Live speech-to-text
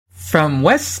From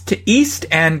west to east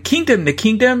and kingdom to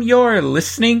kingdom, you're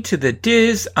listening to the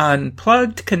Diz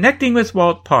Unplugged Connecting with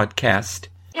Walt podcast.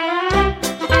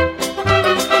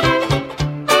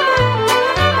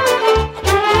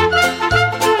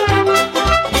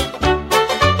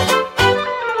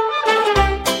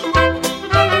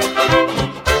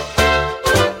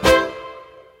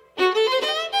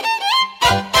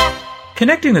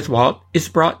 Connecting with Walt is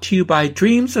brought to you by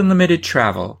Dreams Unlimited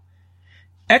Travel,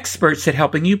 experts at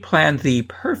helping you plan the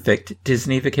perfect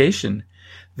Disney vacation.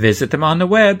 Visit them on the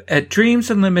web at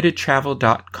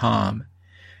dreamsunlimitedtravel.com.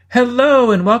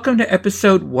 Hello and welcome to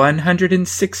episode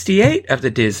 168 of the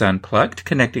Diz Unplugged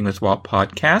Connecting with Walt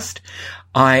podcast.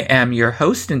 I am your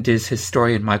host and Diz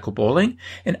historian Michael Bowling,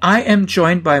 and I am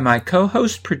joined by my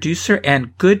co-host, producer,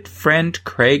 and good friend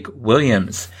Craig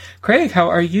Williams. Craig, how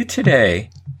are you today?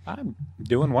 I'm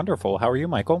doing wonderful. How are you,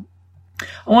 Michael?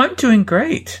 Oh, I'm doing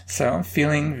great. So I'm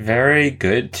feeling very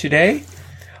good today.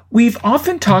 We've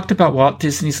often talked about Walt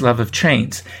Disney's love of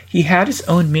trains. He had his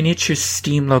own miniature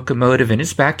steam locomotive in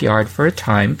his backyard for a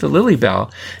time, the Lily Bell,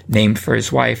 named for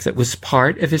his wife, that was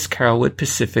part of his Carolwood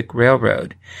Pacific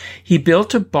Railroad. He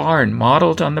built a barn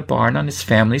modeled on the barn on his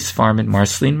family's farm in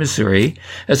Marceline, Missouri,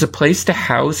 as a place to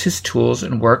house his tools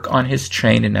and work on his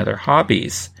train and other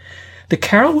hobbies. The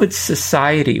Carolwood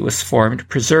Society was formed to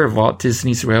preserve Walt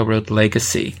Disney's railroad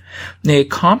legacy. They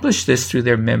accomplished this through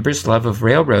their members' love of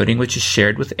railroading, which is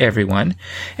shared with everyone,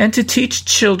 and to teach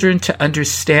children to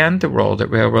understand the role that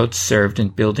railroads served in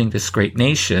building this great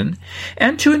nation,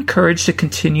 and to encourage the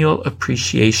continual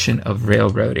appreciation of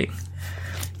railroading.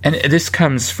 And this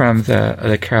comes from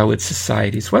the Carolwood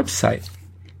Society's website.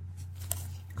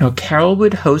 Now,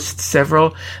 Carolwood hosts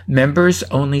several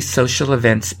members-only social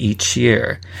events each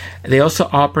year. They also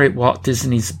operate Walt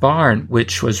Disney's Barn,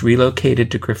 which was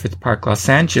relocated to Griffith Park, Los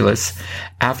Angeles,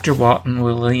 after Walt and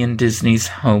Lillian Disney's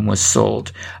home was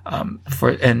sold,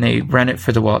 and they run it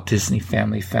for the Walt Disney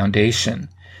Family Foundation.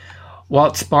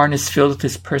 Walt's Barn is filled with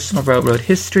his personal railroad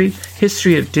history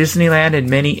of Disneyland, and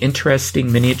many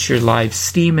interesting miniature live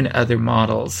steam and other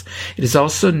models. It is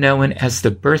also known as the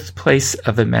birthplace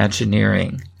of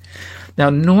Imagineering. Now,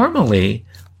 normally,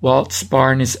 Walt's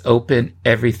Barn is open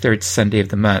every third Sunday of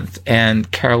the month,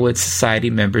 and Carolwood Society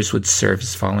members would serve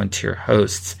as volunteer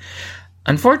hosts.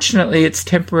 Unfortunately, it's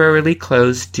temporarily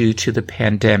closed due to the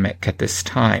pandemic at this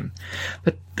time.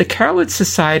 But the Carolwood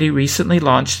Society recently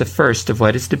launched the first of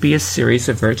what is to be a series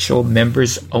of virtual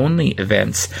members-only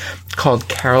events called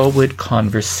Carolwood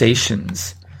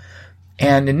Conversations.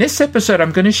 And in this episode,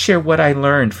 I'm going to share what I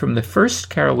learned from the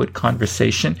first Carolwood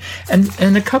Conversation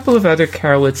and a couple of other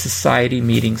Carolwood Society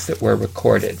meetings that were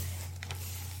recorded.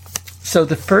 So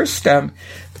the first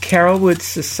Carolwood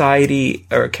Society,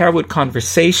 or Carolwood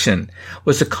Conversation,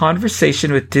 was a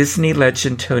conversation with Disney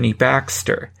legend Tony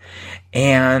Baxter.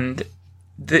 And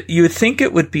you would think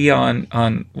it would be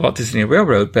on Walt Disney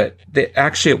Railroad, but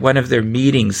actually at one of their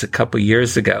meetings a couple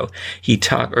years ago,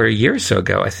 or a year or so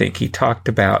ago, I think, he talked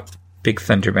about Big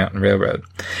Thunder Mountain Railroad.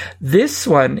 This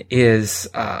one is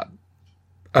about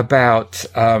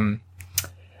let's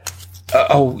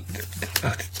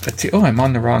see. Oh, I'm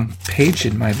on the wrong page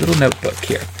in my little notebook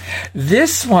here.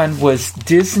 This one was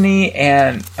Disney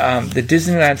and the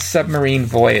Disneyland Submarine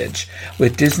Voyage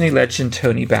with Disney legend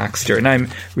Tony Baxter. And I'm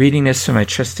reading this from my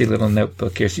trusty little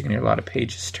notebook here, so you can hear a lot of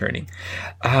pages turning.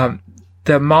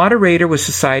 The moderator was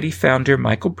Society founder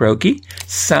Michael Broggie,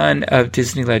 son of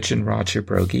Disney legend Roger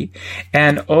Broggie,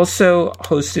 and also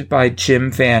hosted by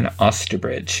Jim Van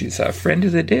Osterbridge, who's a friend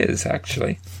of the Diz,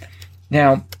 actually.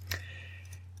 Now,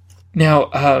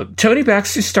 Tony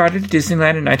Baxter started at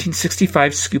Disneyland in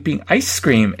 1965 scooping ice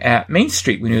cream at Main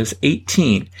Street when he was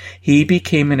 18. He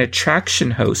became an attraction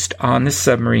host on the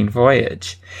submarine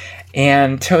voyage.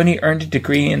 And Tony earned a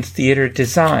degree in theater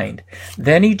design.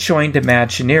 Then he joined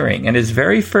Imagineering, and his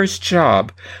very first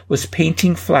job was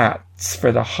painting flats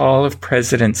for the Hall of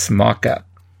Presidents mock-up.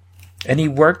 And he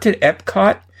worked at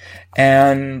Epcot,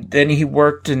 and then he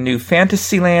worked in New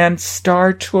Fantasyland,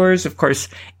 Star Tours, of course,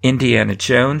 Indiana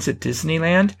Jones at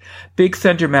Disneyland, Big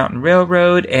Thunder Mountain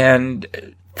Railroad, and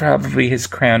probably his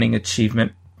crowning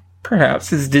achievement,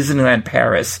 perhaps, is Disneyland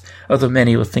Paris, although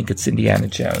many will think it's Indiana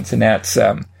Jones, and that's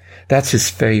his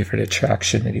favorite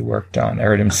attraction that he worked on. I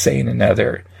heard him say in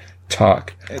another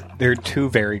talk. They're two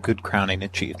very good crowning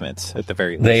achievements, at the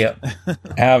very least.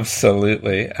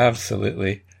 Absolutely.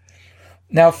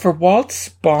 Now, for Walt's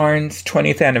Barn's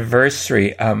 20th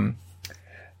anniversary,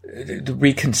 the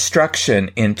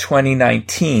reconstruction in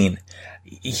 2019,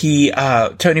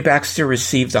 Tony Baxter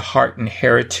received the Heart and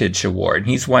Heritage Award,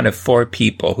 and he's one of 4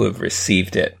 people who have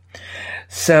received it.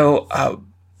 So,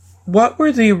 what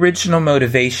were the original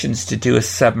motivations to do a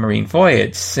submarine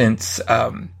voyage? Since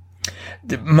much of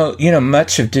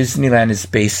Disneyland is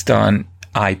based on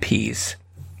IPs,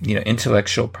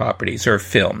 intellectual properties or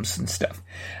films and stuff.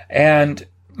 And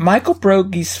Michael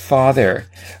Brogie's father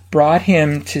brought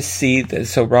him to see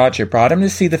Roger brought him to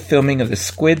see the filming of the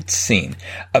squid scene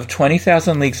of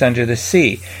 20,000 Leagues Under the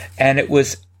Sea, and it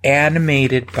was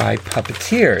animated by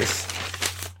puppeteers.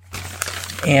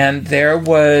 And there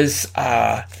was,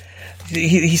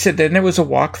 he said then there was a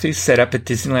walkthrough set up at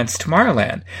Disneyland's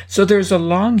Tomorrowland. So there's a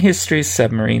long history of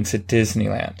submarines at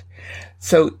Disneyland.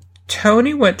 So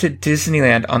Tony went to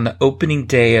Disneyland on the opening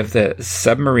day of the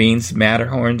submarines,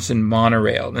 Matterhorns, and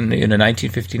Monorail in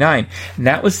 1959. And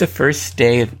that was the first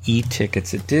day of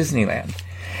e-tickets at Disneyland.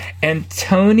 And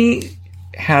Tony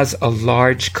has a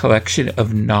large collection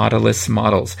of Nautilus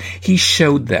models. He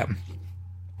showed them.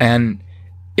 And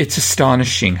it's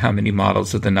astonishing how many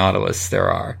models of the Nautilus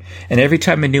there are. And every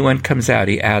time a new one comes out,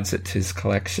 he adds it to his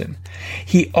collection.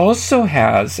 He also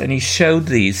has, and he showed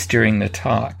these during the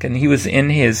talk, and he was in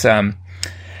his,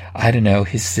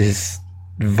 his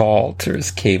vault or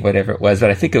his cave, whatever it was, but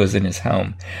I think it was in his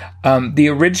home, the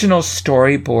original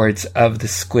storyboards of the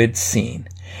squid scene.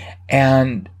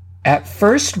 And at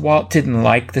first, Walt didn't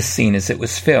like the scene as it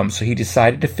was filmed, so he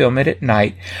decided to film it at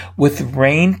night with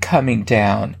rain coming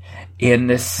down in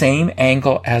the same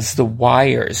angle as the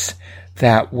wires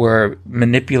that were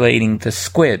manipulating the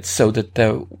squid so that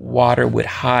the water would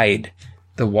hide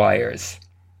the wires.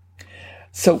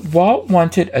 So Walt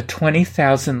wanted a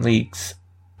 20,000 Leagues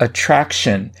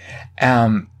attraction,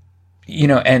 and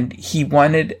he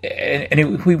wanted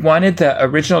the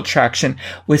original attraction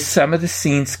with some of the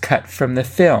scenes cut from the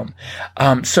film,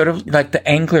 sort of like the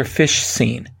anglerfish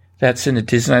scene that's in the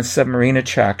Disneyland submarine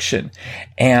attraction,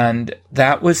 and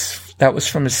that was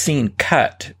from a scene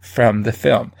cut from the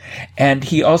film. And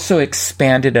he also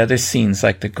expanded other scenes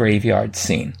like the graveyard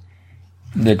scene,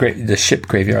 the ship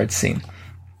graveyard scene.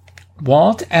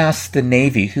 Walt asked the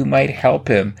Navy who might help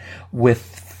him with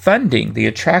funding the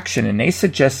attraction, and they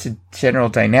suggested General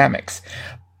Dynamics.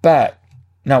 But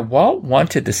now Walt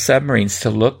wanted the submarines to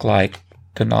look like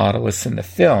the Nautilus in the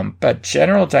film, but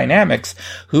General Dynamics,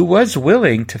 who was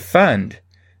willing to fund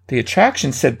the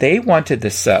attraction, said they wanted the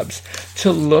subs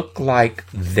to look like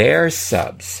their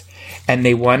subs, and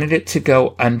they wanted it to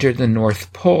go under the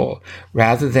North Pole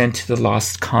rather than to the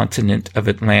lost continent of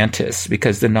Atlantis,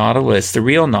 because the Nautilus, the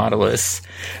real Nautilus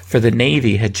for the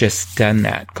Navy, had just done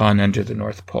that, gone under the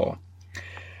North Pole.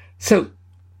 So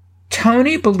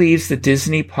Tony believes the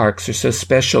Disney parks are so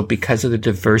special because of the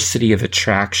diversity of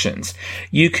attractions.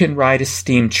 You can ride a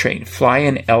steam train, fly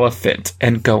an elephant,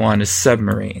 and go on a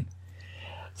submarine.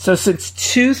 So since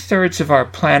 2/3 of our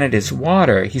planet is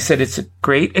water, he said it's a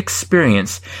great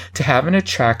experience to have an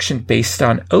attraction based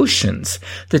on oceans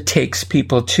that takes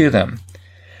people to them.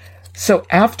 So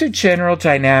after General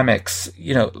Dynamics,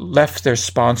 left their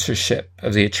sponsorship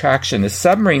of the attraction, the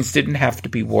submarines didn't have to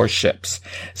be warships.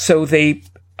 So they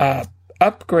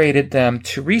upgraded them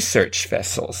to research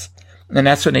vessels, and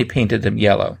that's when they painted them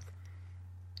yellow.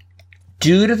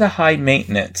 Due to the high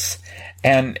maintenance,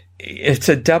 and it's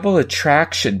a double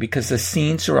attraction because the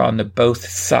scenes are on the both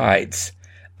sides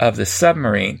of the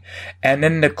submarine, and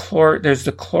then there's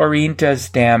the chlorine does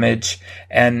damage,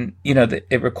 and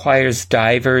it requires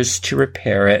divers to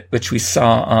repair it, which we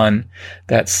saw on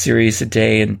that series A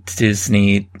Day in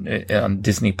Disney on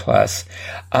Disney Plus.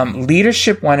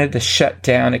 Leadership wanted to shut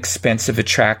down expensive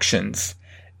attractions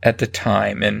at the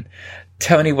time, and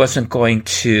Tony wouldn't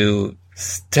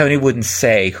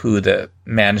say who the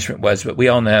management was, but we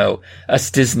all know, us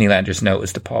Disneylanders know, it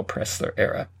was the Paul Pressler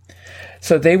era.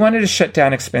 So they wanted to shut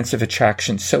down expensive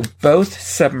attractions, so both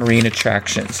submarine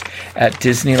attractions at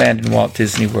Disneyland and Walt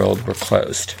Disney World were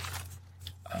closed.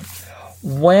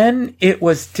 When it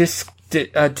was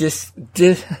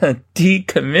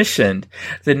decommissioned,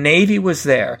 the Navy was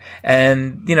there,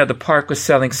 and the park was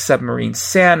selling submarine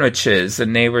sandwiches,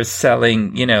 and they were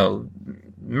selling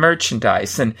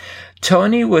merchandise. And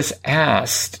Tony was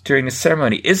asked during the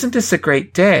ceremony, "Isn't this a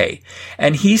great day?"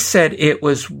 And he said it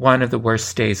was one of the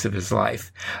worst days of his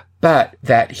life, but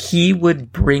that he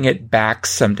would bring it back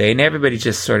someday. And everybody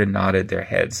just sort of nodded their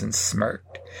heads and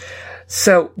smirked.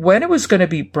 So when it was going to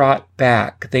be brought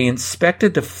back, they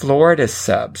inspected the Florida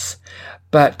subs,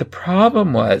 but the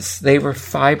problem was they were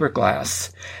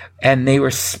fiberglass, and they were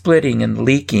splitting and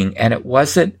leaking, and it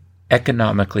wasn't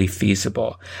economically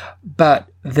feasible. But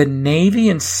the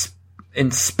Navy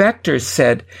inspectors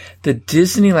said the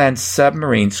Disneyland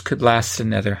submarines could last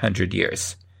another 100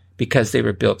 years because they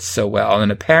were built so well.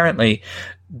 And apparently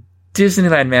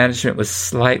Disneyland management was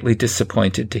slightly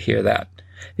disappointed to hear that.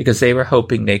 because they were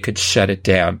hoping they could shut it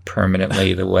down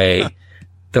permanently the way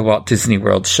the Walt Disney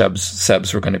World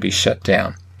subs were going to be shut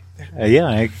down.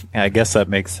 I guess that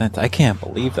makes sense. I can't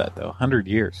believe that, though. 100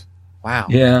 years. Wow.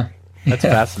 Yeah. That's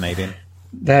fascinating.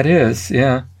 That is,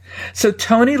 yeah. So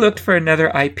Tony looked for another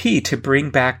IP to bring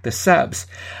back the subs,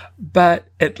 but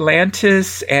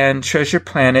Atlantis and Treasure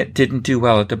Planet didn't do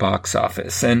well at the box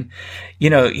office. And,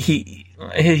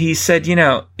 he said,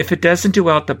 if it doesn't do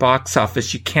well at the box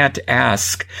office, you can't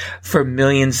ask for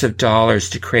millions of dollars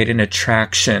to create an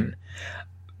attraction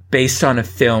based on a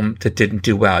film that didn't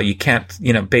do well. You can't,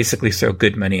 basically throw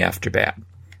good money after bad.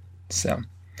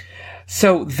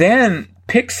 So then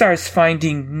Pixar's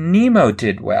Finding Nemo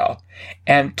did well,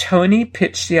 and Tony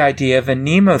pitched the idea of a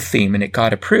Nemo theme, and it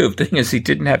got approved. The thing is, he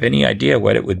didn't have any idea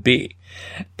what it would be.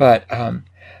 But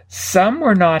some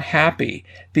were not happy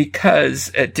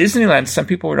because at Disneyland, some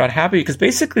people were not happy because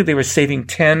basically they were saving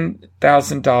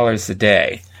 $10,000 a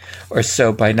day or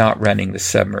so by not running the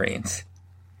submarines.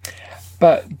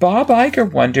 But Bob Iger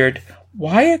wondered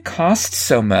why it cost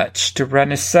so much to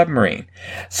run a submarine.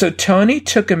 So Tony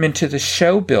took him into the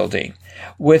show building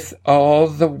with all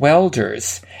the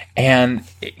welders and,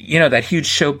 that huge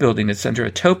show building that's under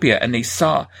Autopia. And they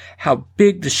saw how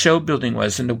big the show building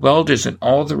was and the welders and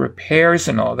all the repairs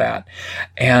and all that.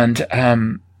 And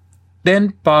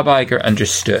then Bob Iger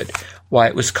understood why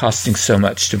it was costing so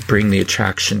much to bring the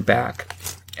attraction back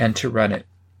and to run it.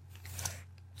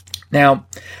 Now,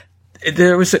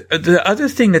 there was the other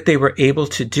thing that they were able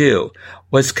to do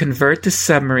was convert the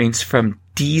submarines from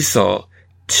diesel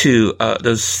to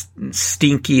those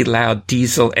stinky, loud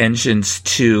diesel engines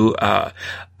to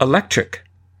electric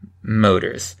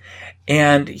motors.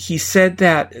 And he said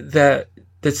that the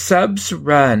subs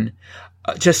run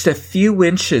just a few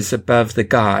inches above the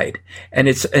guide, and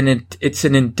it's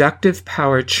an inductive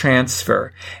power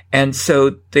transfer. And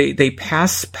so they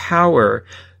pass power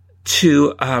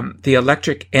to the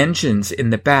electric engines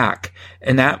in the back,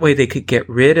 and that way they could get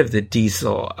rid of the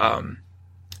diesel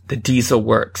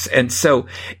works. And so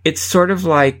it's sort of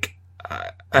like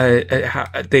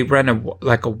they run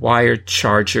like a wired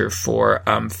charger for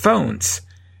phones.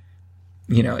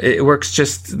 It works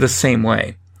just the same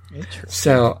way.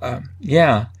 So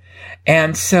yeah.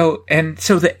 And so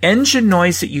the engine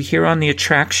noise that you hear on the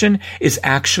attraction is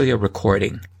actually a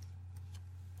recording.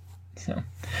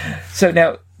 So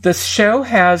now the show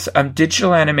has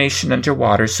digital animation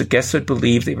underwater, so guests would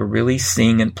believe they were really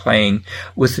seeing and playing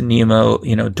with Nemo,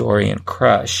 Dory, and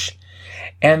Crush.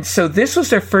 And so this was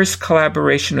their first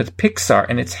collaboration with Pixar,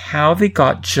 and it's how they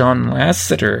got John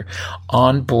Lasseter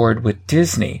on board with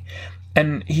Disney.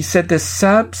 And he said the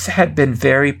subs had been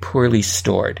very poorly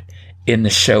stored in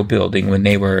the show building when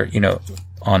they were,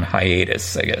 on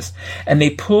hiatus, I guess. And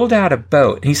they pulled out a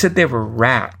boat, and he said there were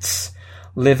rats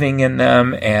living in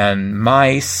them and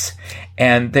mice,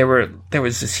 and there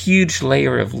was this huge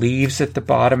layer of leaves at the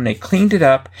bottom. They cleaned it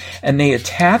up, and they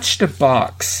attached a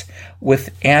box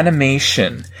with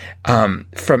animation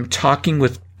from Talking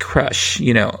with Crush,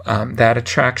 that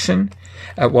attraction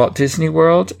at Walt Disney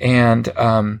World, and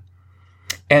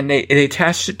they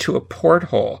attached it to a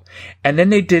porthole. And then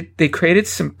they created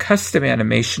some custom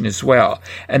animation as well.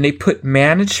 And they put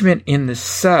management in the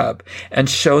sub and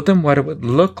showed them what it would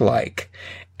look like.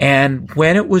 And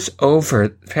when it was over,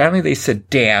 apparently they said,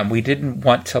 damn, we didn't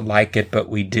want to like it, but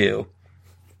we do.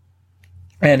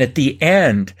 And at the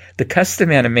end, the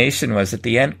custom animation was at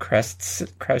the end, Crush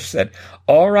said,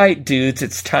 all right, dudes,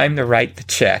 it's time to write the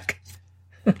check.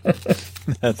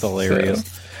 That's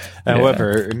hilarious.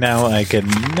 However, now I can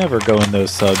never go in those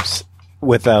subs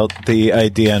without the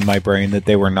idea in my brain that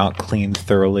they were not cleaned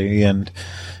thoroughly, and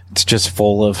it's just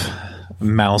full of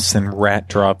mouse and rat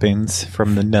droppings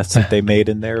from the nets that they made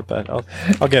in there. But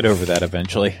I'll get over that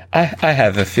eventually. I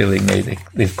have a feeling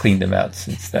they've cleaned them out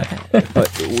since then.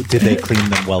 But did they clean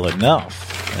them well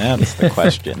enough? That's the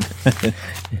question.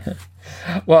 Yeah.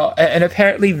 Well, and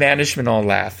apparently management all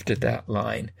laughed at that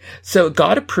line. So it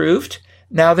got approved.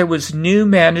 Now there was new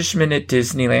management at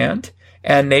Disneyland,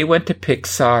 and they went to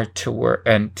Pixar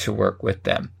to work with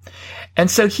them. And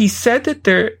so he said that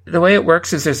the way it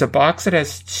works is there's a box that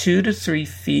has 2 to 3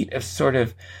 feet of sort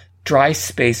of dry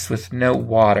space with no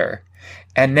water.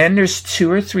 And then there's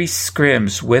 2 or 3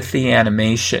 scrims with the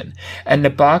animation. And the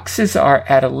boxes are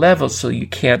at a level so you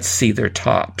can't see their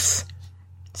tops.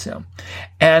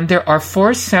 And there are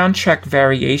 4 soundtrack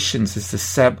variations as the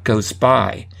sub goes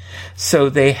by. So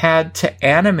they had to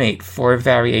animate 4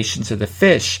 variations of the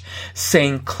fish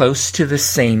saying close to the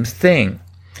same thing.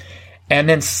 And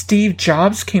then Steve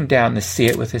Jobs came down to see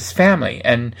it with his family,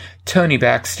 and Tony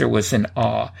Baxter was in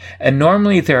awe. And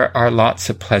normally there are lots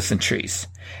of pleasantries.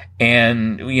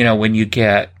 and, when you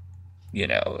get,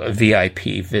 a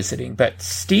VIP visiting. But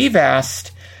Steve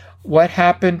asked what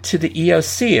happened to the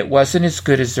EOC. It wasn't as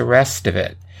good as the rest of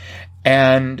it.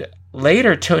 And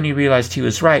later, Tony realized he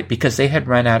was right because they had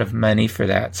run out of money for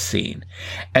that scene.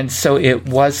 And so it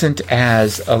wasn't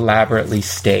as elaborately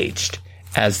staged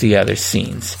as the other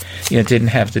scenes. It didn't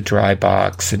have the dry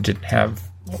box and didn't have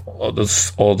all the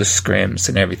scrims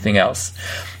and everything else.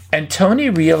 And Tony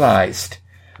realized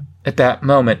at that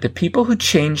moment that people who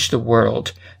change the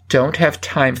world don't have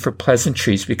time for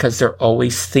pleasantries because they're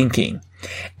always thinking.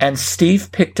 And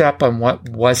Steve picked up on what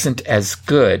wasn't as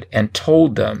good and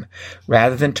told them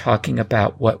rather than talking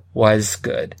about what was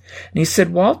good. And he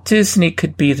said Walt Disney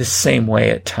could be the same way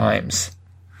at times.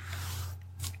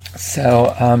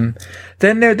 So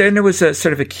then there was a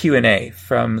sort of a Q&A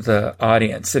from the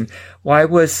audience. And why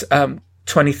was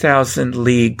 20,000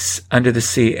 Leagues Under the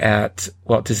Sea at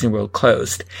Walt Disney World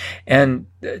closed? And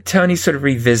Tony sort of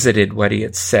revisited what he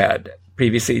had said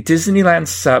previously. Disneyland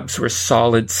subs were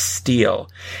solid steel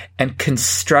and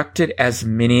constructed as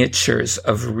miniatures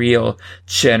of real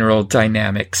General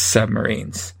Dynamics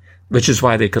submarines, which is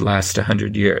why they could last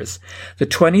 100 years. The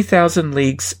 20,000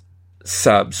 Leagues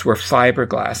subs were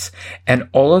fiberglass, and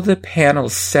all of the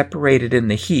panels separated in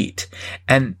the heat.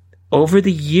 And over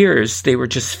the years, they were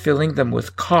just filling them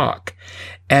with caulk.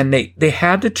 And they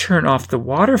had to turn off the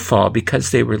waterfall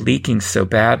because they were leaking so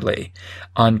badly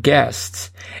on guests.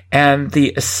 And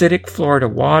the acidic Florida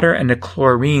water and the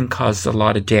chlorine caused a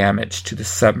lot of damage to the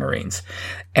submarines.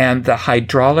 And the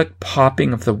hydraulic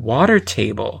popping of the water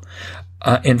table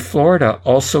in Florida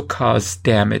also caused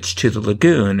damage to the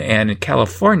lagoon. And in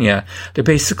California, there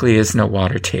basically is no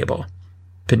water table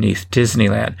beneath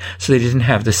Disneyland. So they didn't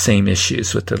have the same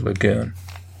issues with the lagoon.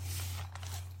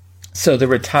 So the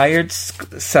retired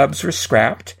subs were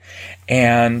scrapped,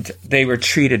 and they were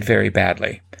treated very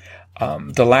badly.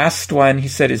 The last one, he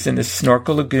said, is in the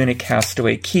Snorkel Lagoon at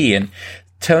Castaway Cay, and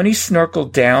Tony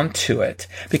snorkeled down to it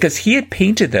because he had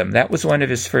painted them. That was one of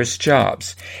his first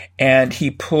jobs. And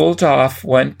he pulled off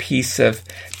one piece of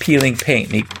peeling paint,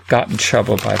 and he got in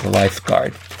trouble by the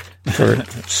lifeguard for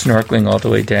snorkeling all the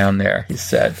way down there, he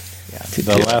said.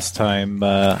 Yeah, last time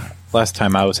I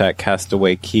was at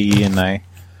Castaway Cay and I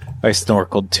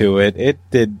snorkeled to it.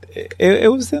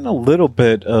 It was in a little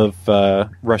bit of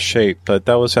rough shape, but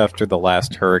that was after the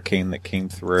last hurricane that came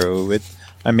through.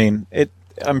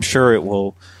 I'm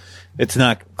sure it's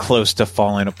not close to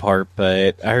falling apart,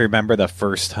 but I remember the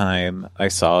first time I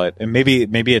saw it, and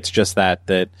maybe it's just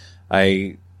that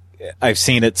I've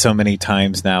seen it so many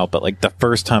times now, but like the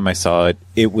first time I saw it,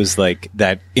 it was like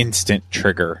that instant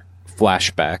trigger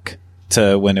flashback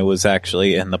to when it was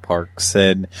actually in the parks.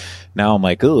 And now I'm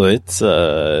like, oh, it's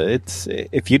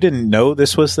if you didn't know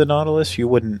this was the Nautilus, you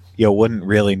wouldn't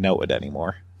really know it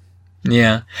anymore.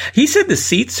 Yeah. He said the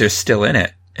seats are still in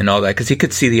it and all that because he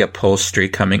could see the upholstery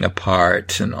coming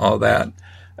apart and all that.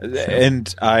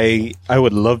 And I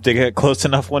would love to get close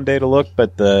enough one day to look,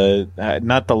 but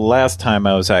not the last time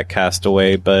I was at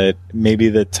Castaway, but maybe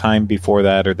the time before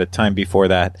that or the time before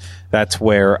that, that's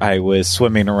where I was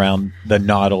swimming around the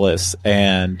Nautilus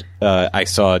and I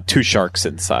saw two sharks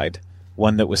inside.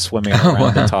 One that was swimming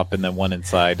around the top and then one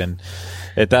inside. And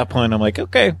at that point, I'm like,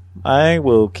 okay, I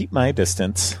will keep my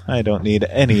distance. I don't need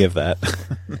any of that.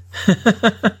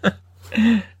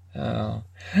 Oh.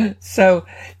 So...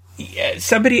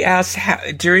 somebody asked,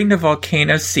 during the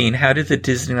volcano scene, how did the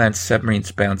Disneyland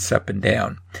submarines bounce up and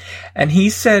down? And he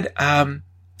said on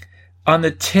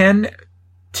the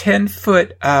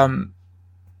 10-foot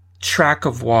track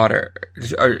of water,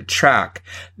 or track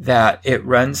that it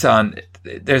runs on,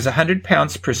 there's 100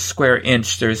 pounds per square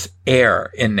inch. There's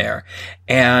air in there.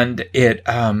 And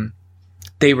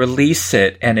they release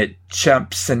it, and it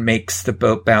jumps and makes the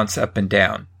boat bounce up and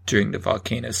down during the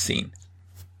volcano scene.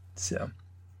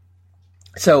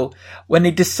 So when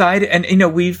they decided, and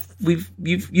you've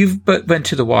went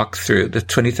to the walkthrough, the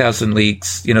 20,000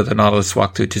 Leagues, the Nautilus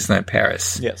walkthrough at Disneyland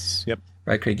Paris. Yes. Yep.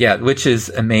 Right, Craig? Yeah, which is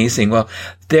amazing. Well,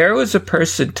 there was a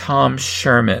person, Tom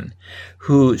Sherman,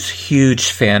 who's a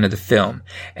huge fan of the film.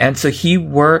 And so he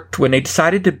worked, when they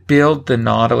decided to build the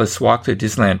Nautilus walkthrough at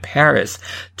Disneyland Paris,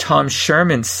 Tom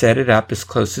Sherman set it up as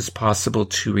close as possible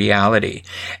to reality.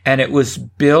 And it was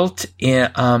built in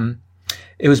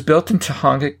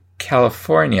Tahonga,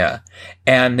 California,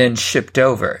 and then shipped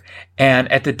over.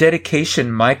 And at the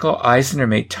dedication, Michael Eisner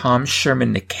made Tom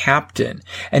Sherman the captain,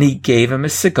 and he gave him a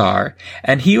cigar,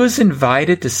 and he was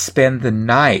invited to spend the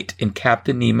night in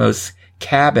Captain Nemo's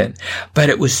cabin, but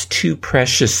it was too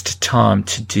precious to Tom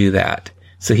to do that,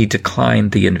 so he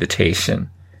declined the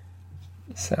invitation.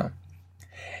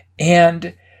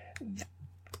 And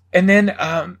and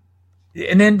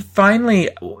then finally,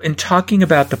 in talking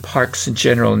about the parks in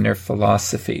general and their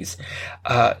philosophies,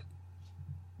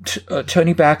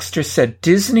 Tony Baxter said,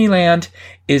 Disneyland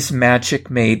is magic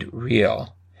made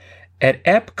real. At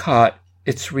Epcot,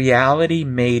 it's reality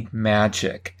made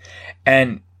magic.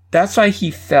 And that's why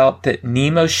he felt that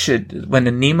when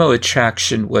the Nemo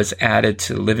attraction was added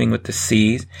to Living with the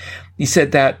Seas, he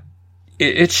said that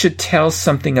it should tell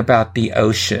something about the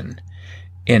ocean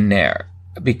in there,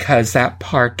 because that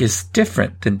park is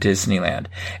different than Disneyland.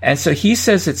 And so he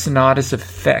says it's not as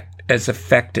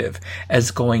effective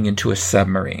as going into a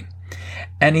submarine.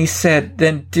 And he said,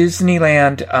 then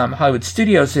Disneyland Hollywood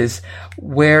Studios is,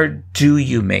 where do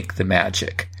you make the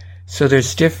magic? So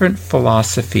there's different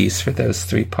philosophies for those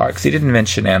three parks. He didn't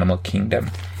mention Animal Kingdom,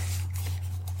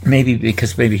 maybe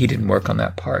because he didn't work on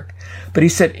that park. But he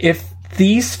said, if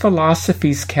these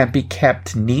philosophies can be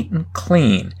kept neat and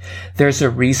clean, there's a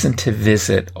reason to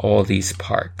visit all these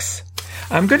parks.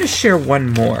 I'm going to share one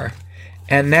more,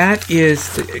 and that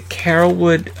is the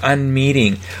Carolwood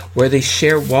Unmeeting, where they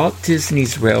share Walt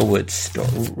Disney's railroad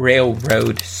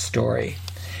story.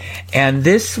 And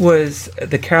this was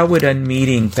the Carolwood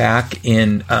Unmeeting back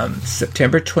in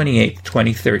September 28th,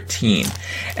 2013.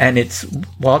 And it's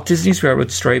Walt Disney's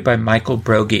Railroad Story by Michael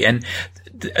Broggie. And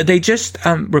they just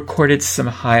recorded some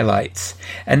highlights.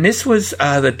 And this was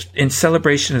in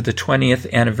celebration of the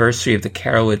 20th anniversary of the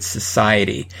Carolwood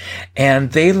Society.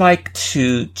 And they like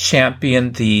to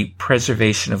champion the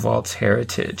preservation of Walt's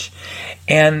heritage.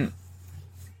 And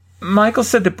Michael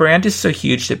said the brand is so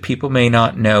huge that people may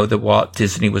not know that Walt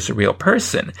Disney was a real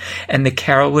person, and the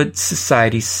Carolwood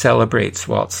Society celebrates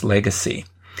Walt's legacy.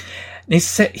 He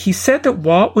said that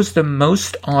Walt was the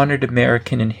most honored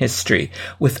American in history,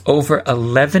 with over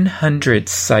 1,100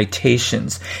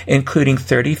 citations, including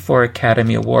 34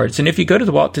 Academy Awards. And if you go to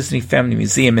the Walt Disney Family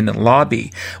Museum in the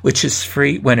lobby, which is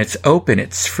free when it's open,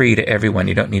 it's free to everyone.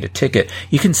 You don't need a ticket.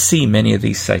 You can see many of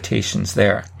these citations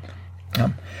there.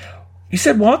 He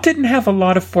said Walt didn't have a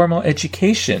lot of formal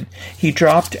education. He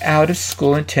dropped out of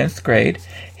school in 10th grade.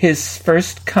 His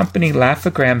first company,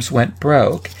 Laugh-O-Grams, went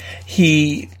broke.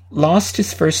 He lost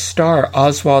his first star,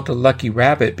 Oswald the Lucky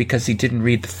Rabbit, because he didn't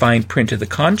read the fine print of the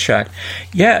contract.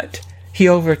 Yet, he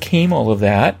overcame all of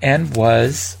that and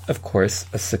was, of course,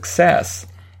 a success.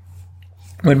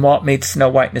 When Walt made Snow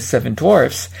White and the Seven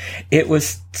Dwarfs, it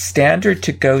was standard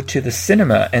to go to the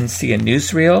cinema and see a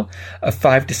newsreel, a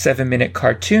 5 to 7 minute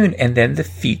cartoon, and then the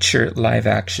feature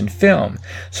live-action film.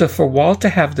 So for Walt to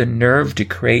have the nerve to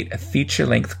create a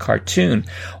feature-length cartoon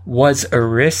was a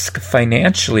risk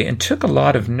financially and took a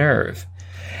lot of nerve.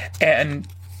 And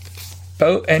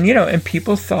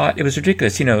people thought it was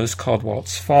ridiculous. It was called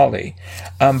Walt's Folly.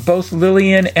 Both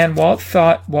Lillian and Walt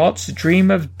thought Walt's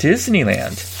dream of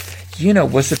Disneyland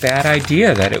was a bad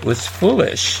idea, that it was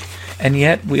foolish. And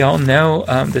yet we all know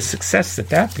the success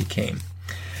that became.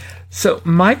 So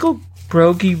Michael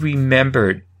Broggie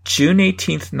remembered June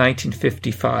 18th,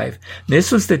 1955.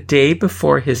 This was the day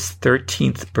before his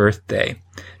 13th birthday.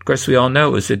 Of course, we all know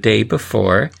it was the day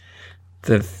before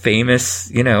the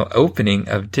famous, opening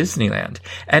of Disneyland.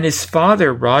 And his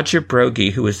father, Roger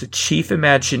Broggie, who was the chief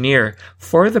Imagineer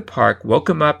for the park, woke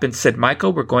him up and said,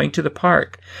 Michael, we're going to the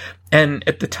park. And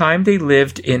at the time, they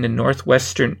lived in the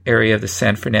northwestern area of the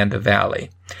San Fernando Valley.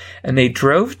 And they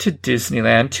drove to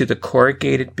Disneyland, to the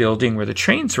corrugated building where the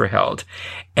trains were held.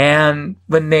 And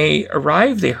when they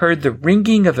arrived, they heard the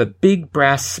ringing of a big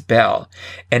brass bell.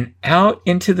 And out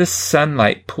into the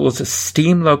sunlight pulls a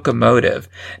steam locomotive.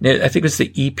 And I think it was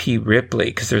the E.P. Ripley,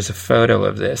 because there's a photo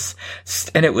of this.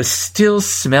 And it was still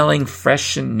smelling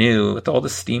fresh and new with all the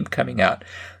steam coming out.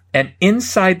 And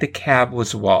inside the cab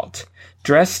was Walt,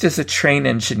 dressed as a train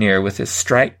engineer with his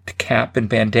striped cap and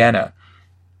bandana.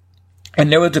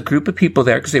 And there was a group of people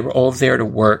there because they were all there to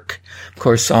work, of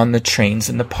course, on the trains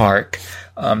in the park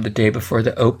the day before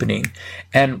the opening.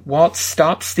 And Walt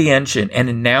stops the engine and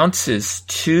announces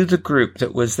to the group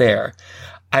that was there,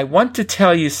 I want to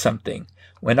tell you something.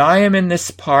 When I am in this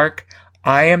park,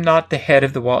 I am not the head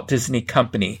of the Walt Disney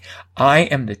Company. I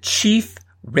am the chief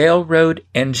railroad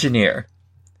engineer.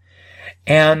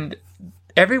 And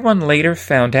everyone later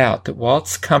found out that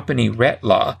Walt's company,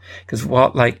 Retlaw, because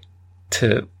Walt liked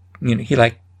to, he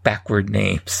liked backward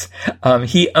names.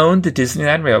 He owned the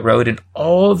Disneyland Railroad and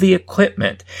all the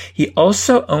equipment. He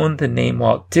also owned the name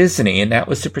Walt Disney, and that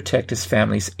was to protect his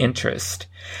family's interest.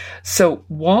 So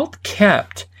Walt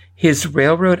kept his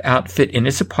railroad outfit in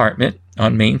his apartment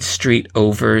on Main Street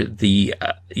over the,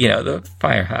 the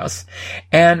firehouse.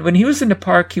 And when he was in the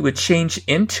park, he would change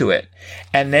into it.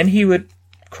 And then he would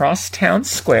cross Town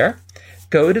Square,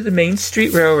 go to the Main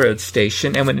Street Railroad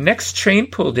station, and when the next train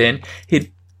pulled in,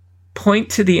 he'd point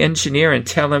to the engineer and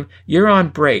tell him, "You're on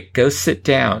break, go sit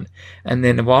down." And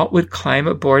then Walt would climb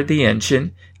aboard the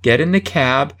engine, get in the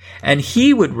cab, and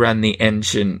he would run the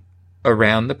engine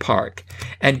around the park.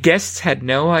 And guests had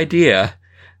no idea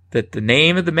that the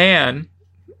name of the man,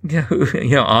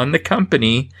 on the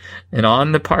company and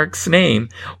on the park's name,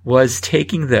 was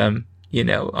taking them,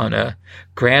 on a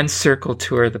grand circle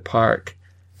tour of the park.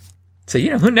 So,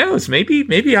 who knows?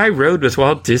 Maybe I rode with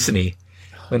Walt Disney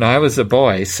when I was a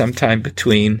boy, sometime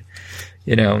between,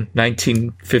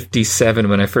 1957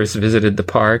 when I first visited the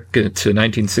park to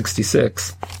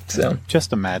 1966. So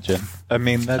just imagine. I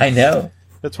mean, I know.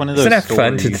 That's one of those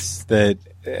stories that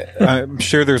I'm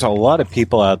sure there's a lot of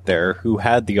people out there who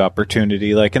had the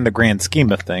opportunity, like in the grand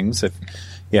scheme of things, if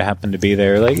you happen to be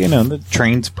there, like, the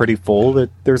train's pretty full.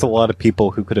 There's a lot of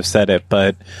people who could have said it,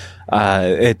 but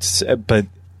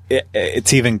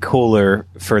it's even cooler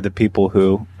for the people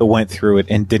who went through it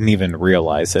and didn't even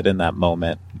realize it in that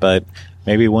moment. But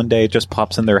maybe one day it just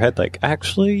pops in their head, like,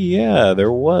 actually, yeah,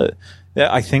 there was.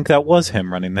 Yeah, I think that was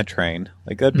him running the train.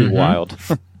 Like, that'd be wild.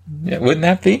 Yeah, wouldn't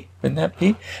that be?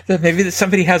 That maybe that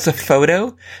somebody has a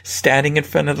photo standing in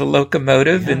front of the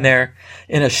locomotive and they're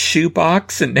in a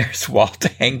shoebox and there's Walt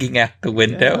hanging out the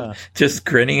window, just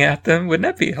grinning at them. Wouldn't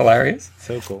that be hilarious?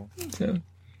 So cool. So,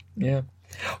 yeah.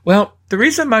 Well, the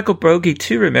reason Michael Broggie,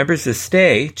 too, remembers this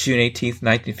day, June 18th,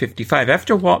 1955,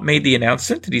 after Walt made the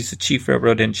announcement that he's the chief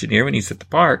railroad engineer when he's at the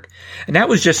park, and that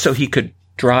was just so he could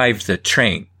drive the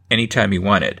train anytime he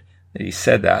wanted. He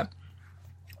said that.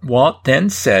 Walt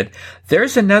then said,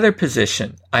 "There's another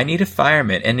position. I need a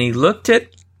fireman." And he looked at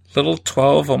little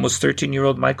 12, almost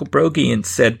 13-year-old Michael Broggie and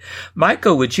said,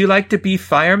 "Michael, would you like to be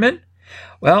fireman?"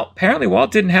 Well, apparently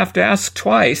Walt didn't have to ask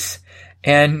twice.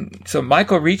 And so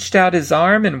Michael reached out his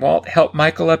arm and Walt helped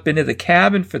Michael up into the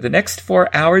cab. And for the next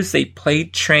 4 hours, they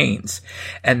played trains.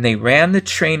 And they ran the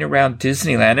train around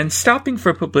Disneyland and stopping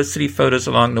for publicity photos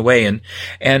along the way.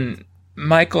 And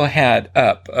Michael had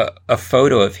up a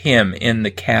photo of him in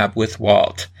the cab with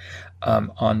Walt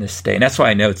on this day. And that's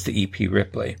why I know it's the E.P.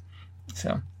 Ripley.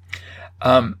 So,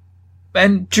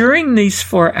 and during these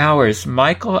 4 hours,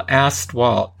 Michael asked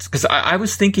Walt, because I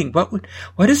was thinking,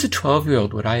 what as a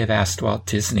 12-year-old would I have asked Walt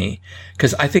Disney?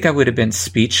 Because I think I would have been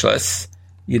speechless,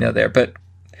 there. But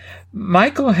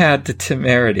Michael had the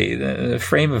temerity, the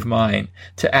frame of mind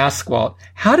to ask Walt,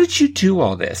 "How did you do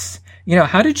all this?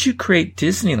 How did you create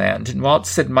Disneyland?" And Walt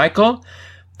said, "Michael,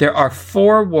 there are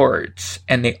 4 words,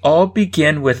 and they all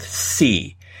begin with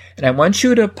C. And I want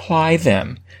you to apply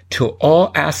them to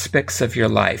all aspects of your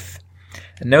life."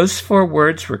 And those 4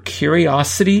 words were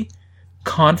curiosity,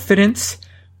 confidence,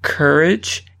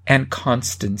 courage, and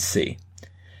constancy.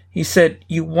 He said,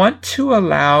 "You want to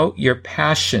allow your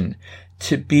passion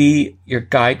to be your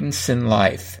guidance in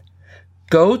life.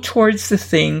 Go towards the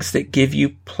things that give you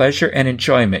pleasure and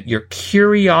enjoyment. Your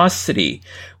curiosity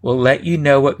will let you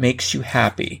know what makes you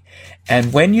happy.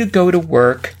 And when you go to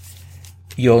work,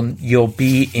 you'll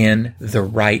be in the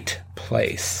right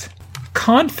place."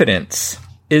 Confidence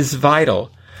is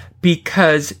vital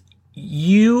because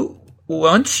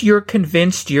once you're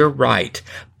convinced you're right,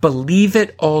 believe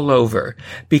it all over,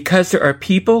 because there are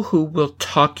people who will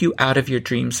talk you out of your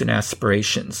dreams and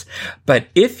aspirations. But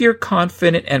if you're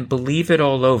confident and believe it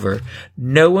all over,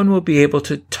 no one will be able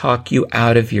to talk you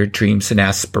out of your dreams and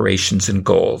aspirations and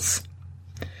goals.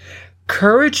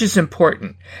 Courage is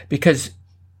important because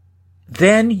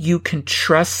then you can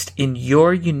trust in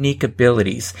your unique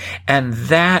abilities, and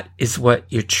that is what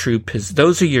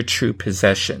those are your true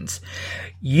possessions.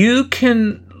 You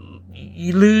can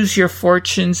lose your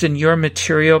fortunes and your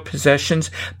material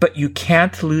possessions, but you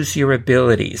can't lose your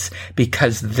abilities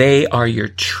because they are your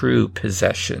true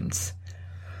possessions.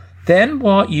 Then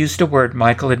Walt used a word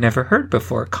Michael had never heard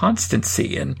before,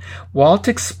 constancy. And Walt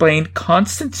explained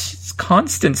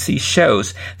constancy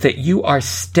shows that you are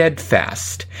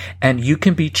steadfast and you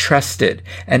can be trusted.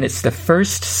 And it's the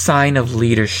first sign of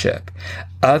leadership.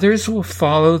 Others will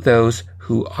follow those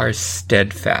who are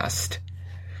steadfast.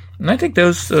 And I think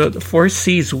those the 4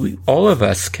 C's, all of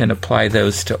us can apply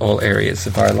those to all areas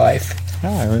of our life.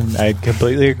 I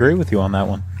completely agree with you on that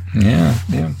one. Yeah.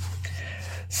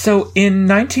 So in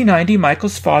 1990,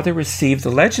 Michael's father received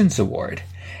the Legends Award,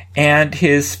 and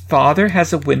his father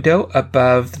has a window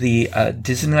above the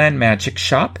Disneyland Magic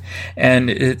Shop, and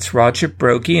it's Roger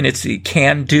Broggie, and it's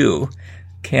can do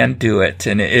it,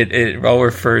 and it all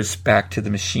refers back to the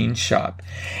machine shop.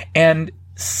 And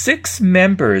 6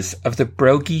 members of the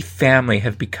Broggie family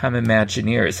have become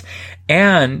Imagineers,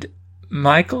 and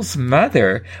Michael's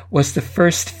mother was the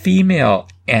first female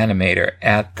animator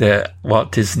at the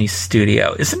Walt Disney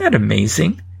Studio. Isn't that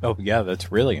amazing? Oh, yeah,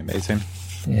 that's really amazing.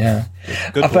 Yeah.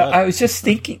 Good But I was just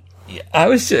thinking, I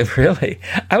was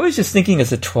just thinking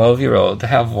as a 12-year-old to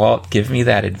have Walt give me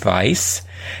that advice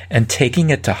and taking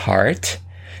it to heart.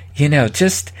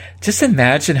 Just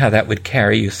imagine how that would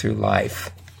carry you through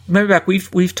life. Remember back,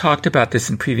 we've talked about this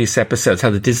in previous episodes, how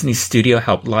the Disney Studio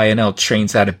helped Lionel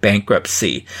Trains out of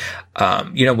bankruptcy.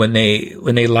 When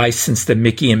they licensed the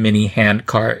Mickey and Minnie hand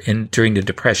car during the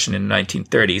Depression in the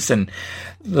 1930s, and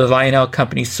the Lionel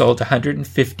Company sold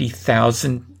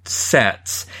 150,000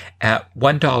 sets at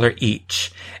 $1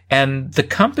 each. And the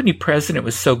company president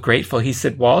was so grateful. He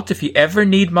said, "Walt, if you ever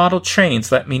need model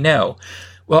trains, let me know."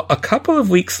 Well, a couple of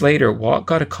weeks later, Walt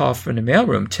got a call from the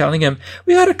mailroom telling him,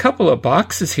 "We got a couple of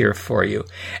boxes here for you."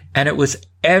 And it was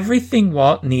everything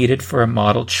Walt needed for a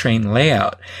model train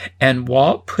layout. And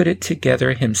Walt put it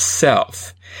together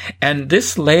himself. And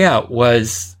this layout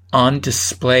was on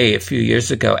display a few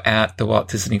years ago at the Walt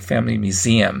Disney Family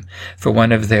Museum for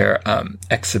one of their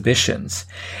exhibitions.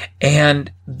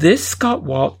 And this got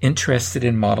Walt interested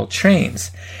in model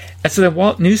trains. And so then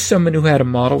Walt knew someone who had a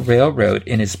model railroad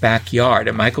in his backyard,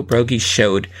 and Michael Broggie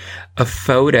showed a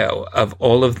photo of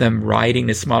all of them riding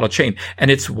this model train.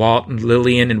 And it's Walt and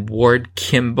Lillian and Ward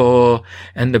Kimball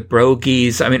and the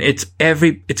Brogies. I mean, it's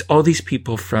all these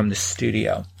people from the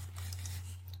studio.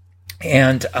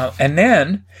 And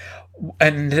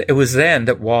it was then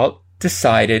that Walt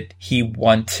decided he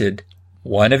wanted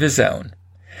one of his own.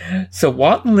 So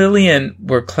Walt and Lillian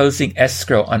were closing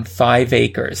escrow on 5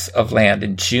 acres of land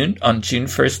on June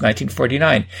 1st,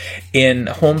 1949, in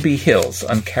Holmby Hills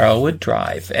on Carolwood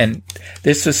Drive. And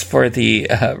this was for they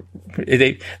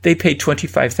paid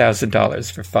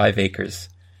 $25,000 for 5 acres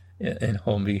in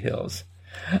Holmby Hills.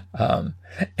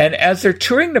 And as they're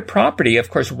touring the property,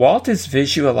 of course, Walt is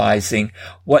visualizing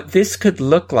what this could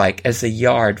look like as a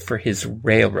yard for his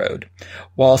railroad,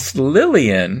 whilst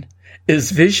Lillian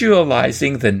is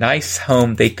visualizing the nice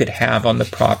home they could have on the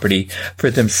property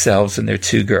for themselves and their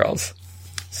 2 girls.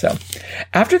 So,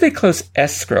 after they closed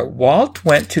escrow, Walt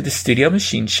went to the studio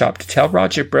machine shop to tell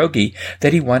Roger Broggie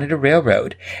that he wanted a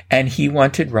railroad, and he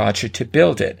wanted Roger to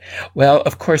build it. Well,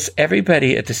 of course,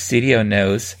 everybody at the studio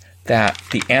knows that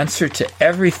the answer to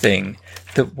everything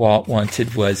that Walt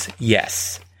wanted was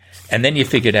yes. And then you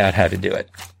figured out how to do it.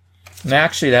 And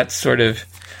actually, that's sort of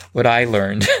what I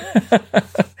learned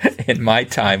in my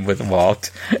time with Walt.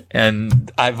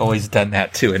 And I've always done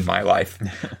that too in my life.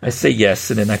 I say yes,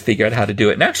 and then I figure out how to do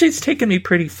it. And actually, it's taken me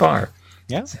pretty far.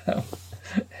 Yeah. So,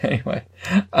 anyway,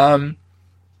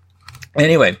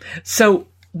 so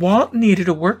Walt needed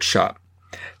a workshop.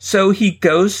 So he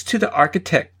goes to the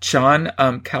architect, John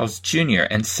Cowles Jr.,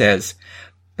 and says,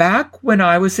 "Back when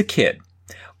I was a kid,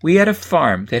 we had a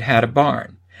farm that had a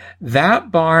barn.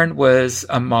 That barn was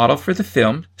a model for the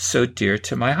film So Dear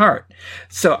to My Heart.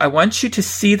 So I want you to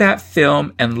see that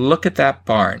film and look at that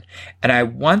barn. And I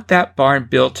want that barn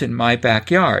built in my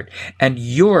backyard. And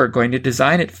you're going to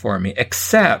design it for me,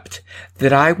 except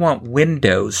that I want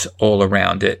windows all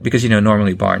around it." Because,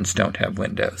 normally barns don't have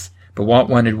windows. But Walt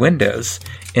wanted windows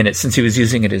in it since he was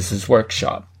using it as his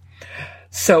workshop.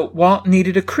 So Walt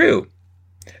needed a crew.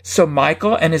 So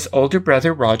Michael and his older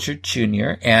brother Roger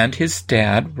Jr. and his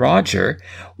dad Roger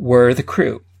were the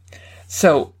crew.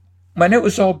 So when it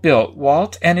was all built,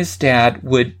 Walt and his dad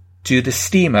would do the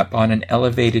steam up on an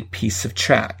elevated piece of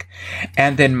track.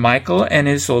 And then Michael and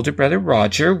his older brother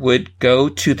Roger would go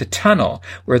to the tunnel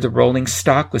where the rolling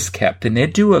stock was kept, and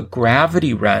they'd do a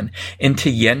gravity run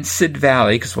into Yensid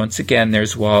Valley, because once again,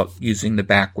 there's Walt using the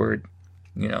backward,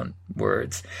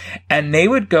 words. And they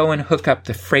would go and hook up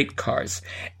the freight cars.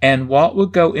 And Walt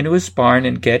would go into his barn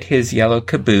and get his yellow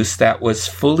caboose that was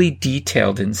fully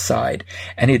detailed inside,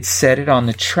 and he'd set it on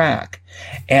the track.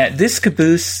 And this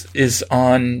caboose is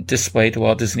on display at the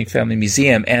Walt Disney Family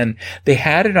Museum, and they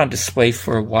had it on display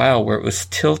for a while where it was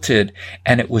tilted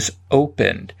and it was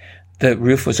opened. The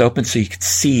roof was open so you could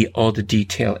see all the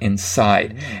detail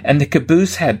inside. And the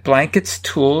caboose had blankets,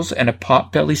 tools, and a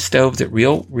potbelly stove that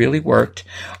really worked,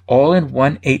 all in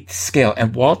 1/8 scale.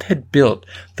 And Walt had built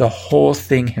the whole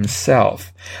thing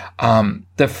himself.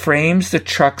 The frames, the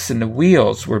trucks, and the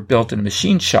wheels were built in a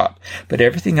machine shop, but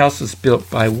everything else was built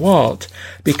by Walt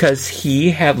because he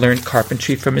had learned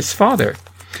carpentry from his father.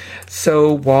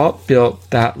 So Walt built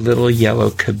that little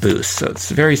yellow caboose. So it's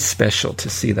very special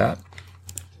to see that.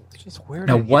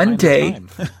 Now, one day,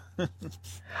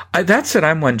 that's what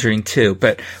I'm wondering too.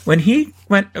 But when he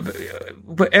went,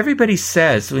 what everybody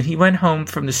says, when he went home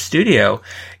from the studio,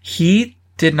 he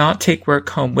did not take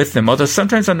work home with him. Although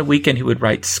sometimes on the weekend he would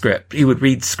read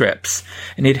scripts,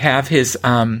 and he'd have his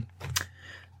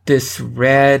this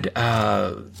red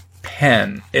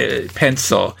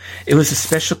pencil. It was a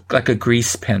special, like a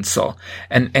grease pencil,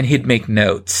 and he'd make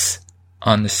notes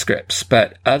on the scripts.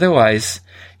 But otherwise,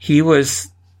 he was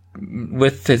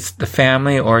with the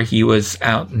family, or he was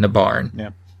out in the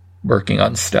barn working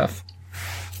on stuff.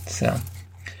 So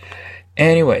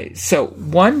anyway, so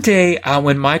one day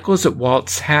when Michael's at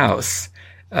Walt's house,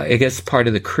 I guess part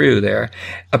of the crew there,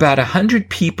 about 100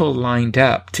 people lined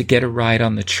up to get a ride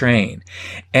on the train.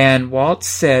 And Walt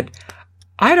said,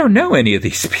 I don't know any of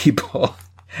these people.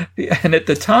 And at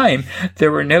the time,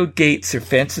 there were no gates or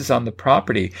fences on the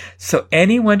property, so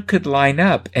anyone could line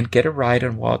up and get a ride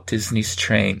on Walt Disney's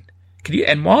train.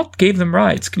 And Walt gave them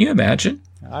rides. Can you imagine?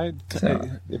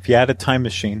 If you had a time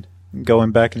machine,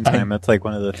 going back in time, that's like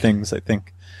one of the things I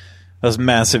think those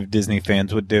massive Disney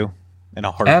fans would do in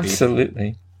a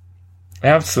heartbeat.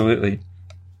 Absolutely.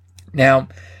 Now,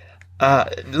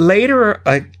 later,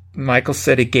 Michael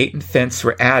said a gate and fence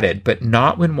were added, but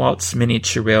not when Walt's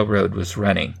Miniature Railroad was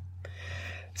running.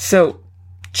 So,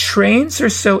 trains are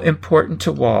so important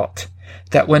to Walt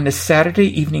that when the Saturday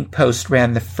Evening Post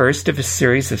ran the first of a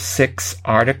series of 6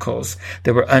 articles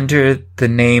that were under the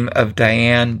name of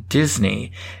Diane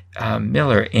Disney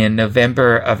Miller in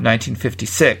November of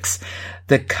 1956,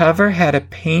 the cover had a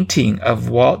painting of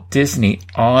Walt Disney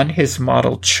on his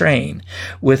model train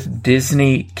with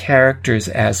Disney characters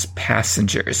as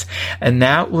passengers. And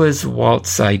that was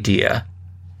Walt's idea.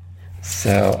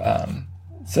 So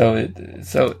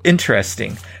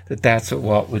interesting that that's what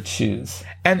Walt would choose.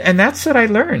 And that's what I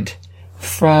learned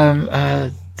from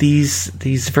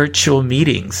these virtual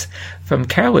meetings from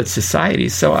Carolwood Society.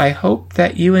 So I hope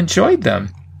that you enjoyed them.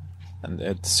 And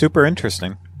it's super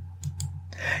interesting.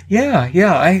 Yeah.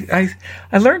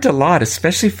 I learned a lot,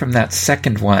 especially from that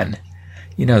second one.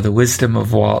 You know, the wisdom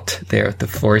of Walt there at the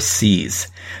 4 C's.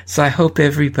 So I hope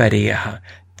everybody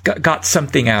got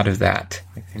something out of that.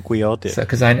 I think we all did. So,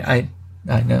 because I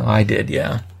know I did,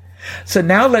 yeah. So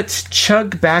now let's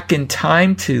chug back in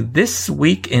time to This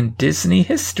Week in Disney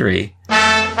History.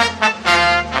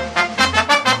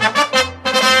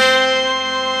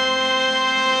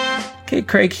 Okay,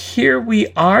 Craig, here we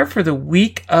are for the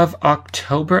week of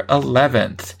October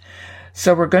 11th.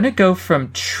 So we're going to go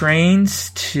from trains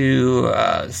to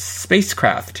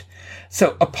spacecraft.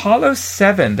 So Apollo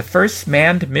 7, the first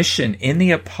manned mission in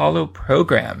the Apollo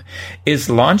program, is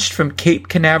launched from Cape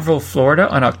Canaveral, Florida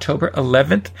on October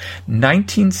 11th,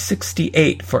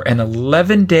 1968 for an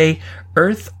 11-day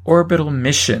Earth orbital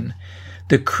mission.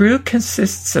 The crew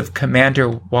consists of Commander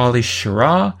Wally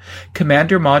Schirra,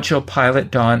 Commander Module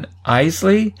Pilot Don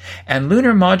Isley, and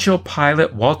Lunar Module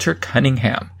Pilot Walter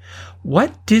Cunningham.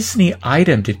 What Disney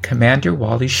item did Commander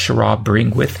Wally Schirra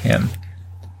bring with him?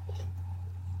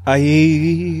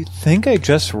 I think I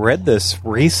just read this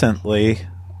recently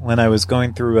when I was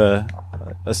going through a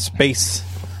space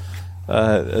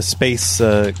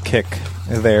kick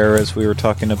there, as we were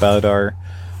talking about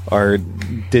our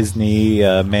Disney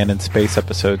Man in Space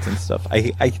episodes and stuff.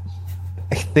 I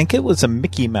think it was a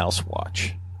Mickey Mouse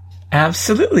watch.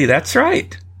 Absolutely, that's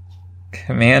right.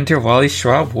 Commander Wally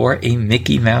Schirra wore a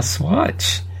Mickey Mouse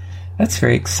watch. That's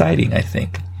very exciting, I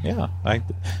think. Yeah,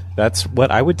 that's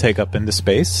what I would take up into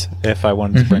space if I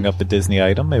wanted to bring up a Disney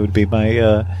item. It would be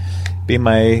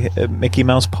my Mickey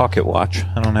Mouse pocket watch.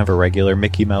 I don't have a regular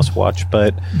Mickey Mouse watch,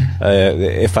 but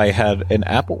if I had an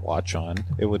Apple Watch on,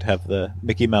 it would have the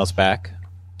Mickey Mouse back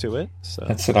to it. So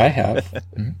that's what I have.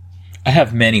 I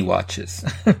have many watches,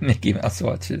 Mickey Mouse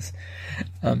watches.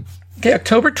 Okay,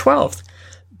 October 12th,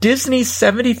 Disney's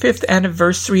 75th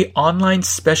anniversary online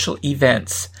special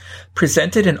events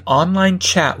presented an online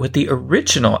chat with the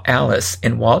original Alice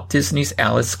in Walt Disney's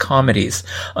Alice comedies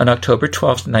on October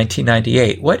 12th,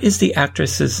 1998. What is the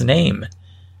actress's name?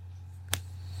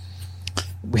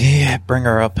 We bring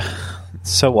her up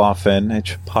so often, it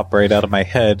should pop right out of my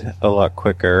head a lot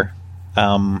quicker.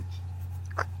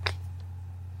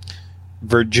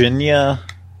 Virginia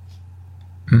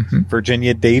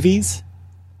Davies?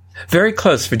 Very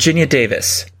close, Virginia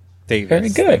Davis. Davis, very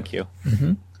good. Thank you.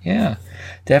 Yeah,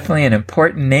 definitely an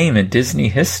important name in Disney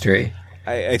history.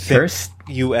 I think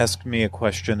you asked me a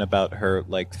question about her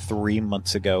like 3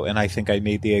 months ago, and I think I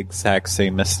made the exact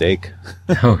same mistake.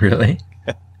 Oh, really?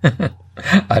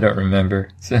 I don't remember.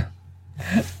 So,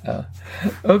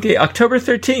 okay, October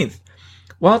 13th.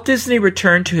 Walt Disney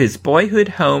returned to his boyhood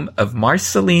home of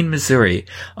Marceline, Missouri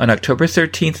on October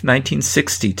 13th,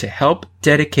 1960 to help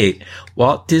dedicate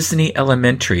Walt Disney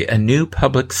Elementary, a new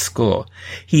public school.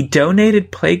 He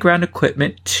donated playground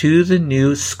equipment to the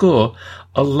new school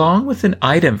along with an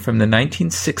item from the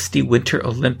 1960 Winter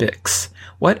Olympics.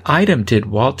 What item did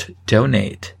Walt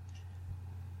donate?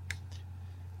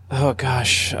 Oh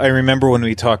gosh, I remember when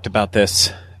we talked about this,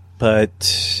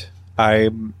 but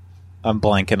I'm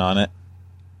blanking on it.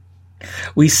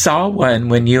 We saw one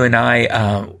when you and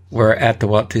I were at the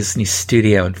Walt Disney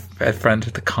Studio in front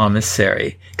of the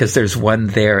commissary, because there's one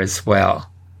there as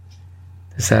well.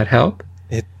 Does that help?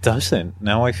 It doesn't.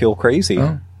 Now I feel crazy.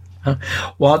 Oh.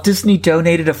 Walt Disney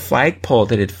donated a flagpole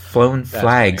that had flown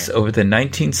flags over the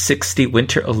 1960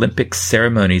 Winter Olympics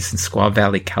ceremonies in Squaw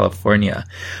Valley, California.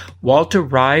 Walt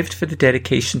arrived for the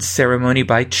dedication ceremony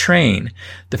by train,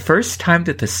 the first time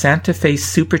that the Santa Fe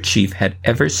Super Chief had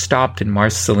ever stopped in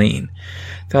Marceline.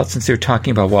 I felt since they were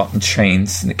talking about Walt and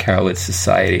trains in the Carolwood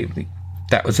Society,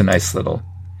 that was a nice little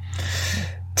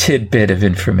tidbit of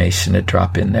information to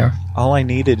drop in there. All I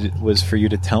needed was for you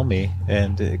to tell me,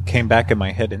 and it came back in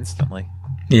my head instantly.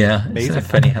 Yeah, amazing. Isn't it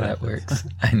funny how that works?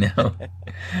 I know.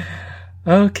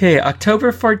 Okay,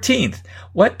 October 14th.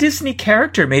 What Disney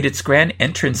character made its grand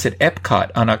entrance at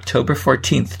Epcot on October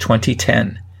 14th,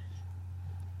 2010?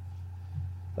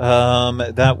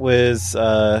 That was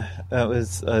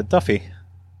Duffy.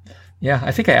 Yeah,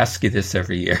 I think I ask you this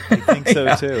every year. I think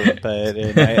so too,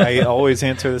 but I always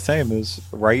answer the same. It was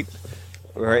right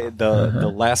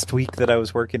the last week that I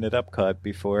was working at Epcot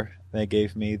before they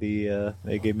gave me the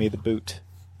boot.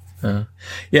 Yeah,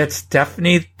 it's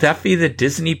Duffy the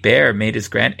Disney Bear made his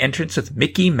grand entrance with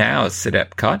Mickey Mouse at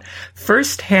Epcot.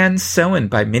 First hand sewn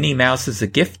by Minnie Mouse as a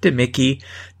gift to Mickey,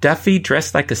 Duffy,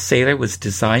 dressed like a sailor, was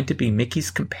designed to be Mickey's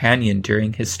companion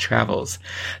during his travels.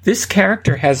 This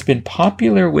character has been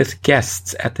popular with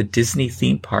guests at the Disney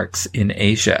theme parks in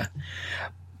Asia.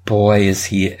 Boy, is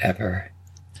he ever.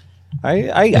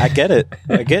 I get it.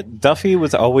 I get Duffy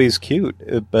was always cute,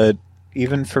 but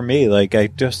even for me, like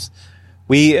Kylie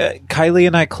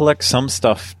and I collect some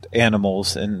stuffed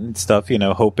animals and stuff,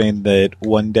 hoping that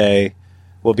one day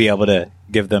we'll be able to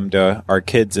give them to our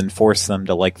kids and force them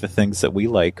to like the things that we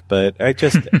like. But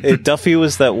Duffy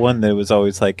was that one that was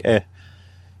always like, I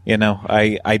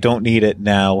don't need it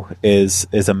now as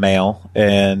a male.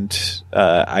 And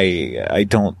I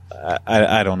don't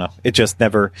know. It just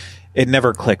never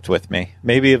clicked with me.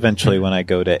 Maybe eventually when I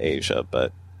go to Asia,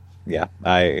 but yeah,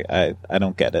 I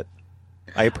don't get it.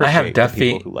 I appreciate the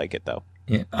people who like it, though.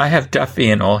 Yeah, I have Duffy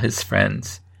and all his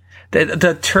friends.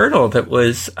 The turtle that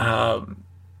was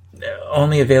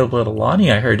only available at Alani,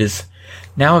 I heard, is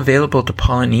now available to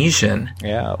Polynesian.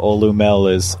 Yeah, Olumel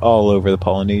is all over the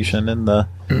Polynesian in the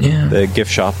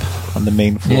gift shop on the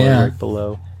main floor right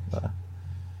below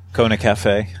Kona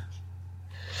Cafe.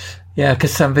 Yeah,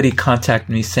 because somebody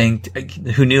contacted me saying,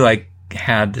 who knew I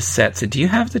had the set, said, "Do you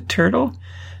have the turtle?"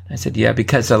 I said, "Yeah,"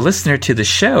 because a listener to the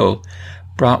show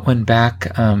brought one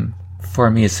back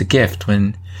for me as a gift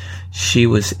when she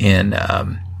was in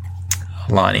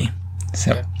Alani.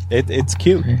 So it's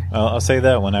cute. I'll say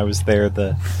that. When I was there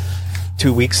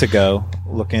 2 weeks ago,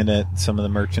 looking at some of the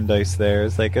merchandise there,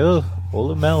 it's like, oh,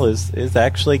 Olumel is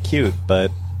actually cute, but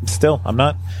still, I'm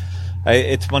not.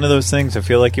 It's one of those things. I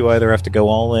feel like you either have to go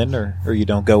all in or you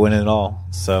don't go in at all.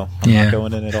 So I'm not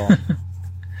going in at all.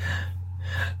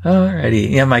 Alrighty.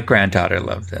 Yeah, my granddaughter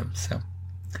loved them, so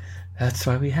that's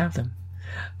why we have them.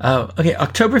 Okay,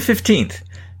 October 15th.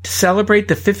 To celebrate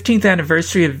the 15th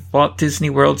anniversary of Walt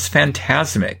Disney World's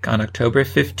Fantasmic on October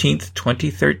 15th,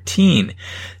 2013,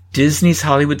 Disney's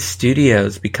Hollywood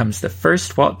Studios becomes the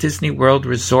first Walt Disney World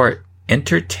Resort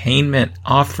entertainment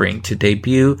offering to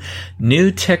debut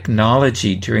new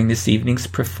technology during this evening's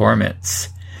performance.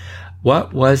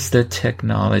 What was the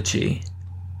technology?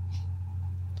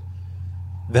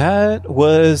 That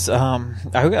was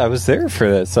I was there for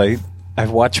this.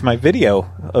 I've watched my video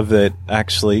of it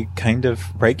actually kind of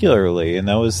regularly, and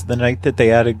that was the night that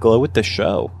they added Glow with the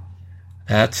Show.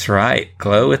 That's right,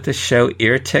 Glow with the Show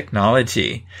ear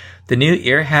technology. The new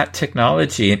ear hat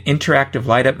technology and interactive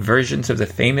light-up versions of the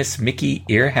famous Mickey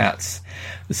ear hats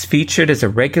was featured as a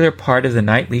regular part of the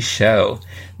nightly show.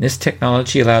 This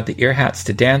technology allowed the ear hats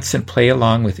to dance and play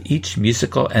along with each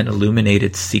musical and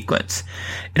illuminated sequence.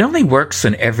 It only works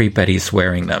when everybody's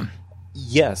wearing them.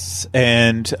 Yes,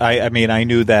 and I mean, I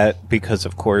knew that because,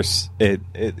 of course, it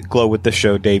Glow with the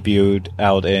Show debuted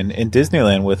out in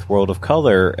Disneyland with World of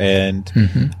Color, and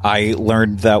I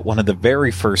learned that one of the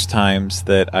very first times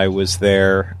that I was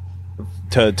there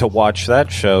to watch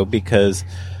that show, because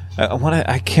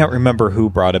I can't remember who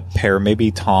brought a pair,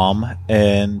 maybe Tom,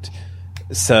 and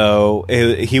so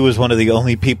he was one of the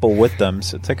only people with them.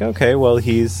 So it's like, okay, well,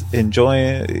 he's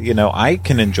enjoying, I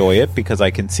can enjoy it because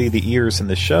I can see the ears in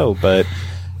the show, but,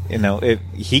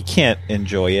 he can't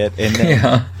enjoy it. And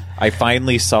then I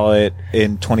finally saw it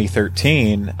in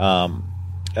 2013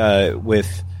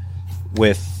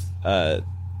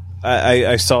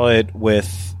 I saw it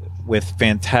with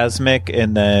Phantasmic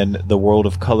and then the World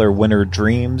of Color Winter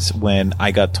Dreams, when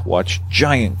I got to watch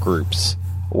giant groups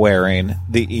wearing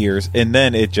the ears, and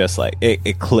then it just like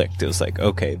it clicked. It was like,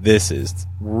 okay, this is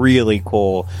really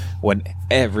cool when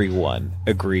everyone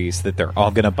agrees that they're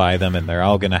all gonna buy them and they're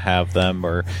all gonna have them.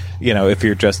 Or, you know, if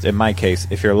you're just, in my case,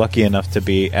 if you're lucky enough to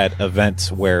be at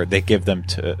events where they give them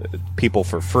to people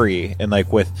for free, and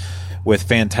like with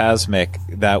Phantasmic,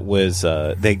 that was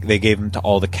they gave them to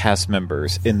all the cast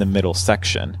members in the middle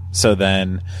section. So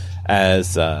then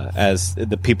as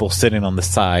the people sitting on the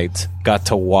sides got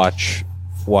to watch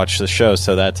the show.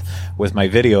 So that's, with my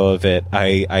video of it,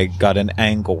 I got an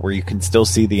angle where you can still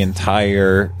see the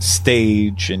entire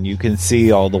stage and you can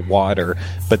see all the water,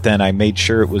 but then I made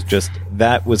sure it was just,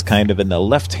 that was kind of in the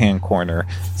left hand corner,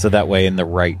 so that way in the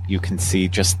right you can see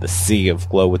just the sea of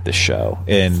glow with the show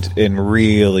and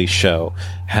really show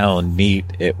how neat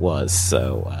it was.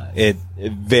 So it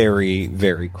very,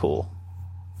 very cool.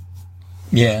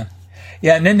 Yeah,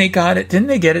 and then they got it, didn't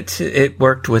they get it to, it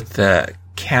worked with the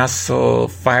castle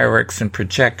fireworks and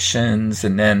projections,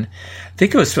 and then I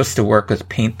think it was supposed to work with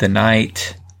Paint the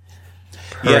Night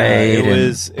parade. Yeah,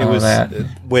 it was that.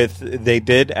 With, they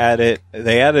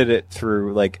added it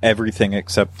through like everything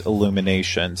except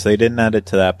illuminations. They didn't add it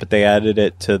to that, but they added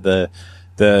it to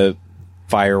the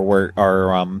firework,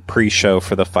 or pre-show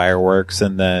for the fireworks,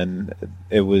 and then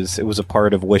it was a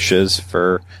part of Wishes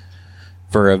for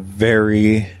a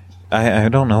very, I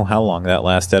don't know how long that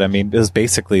lasted. I mean, it was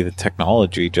basically the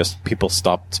technology, just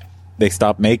they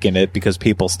stopped making it because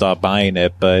people stopped buying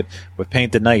it. But with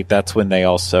Paint the Night, that's when they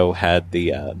also had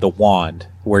the wand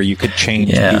where you could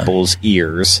change people's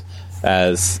ears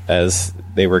as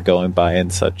they were going by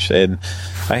and such. And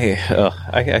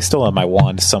I still have my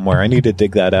wand somewhere. I need to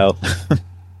dig that out.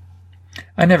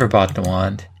 I never bought the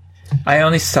wand. I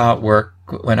only saw it work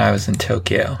when I was in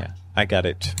Tokyo. Yeah. I got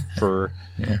it for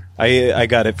I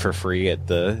got it for free at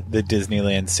the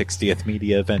Disneyland 60th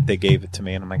media event. They gave it to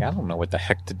me, and I'm like, I don't know what the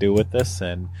heck to do with this,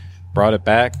 and brought it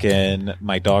back, and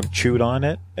my dog chewed on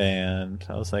it, and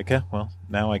I was like, yeah, well,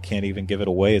 now I can't even give it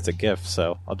away as a gift,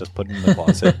 so I'll just put it in the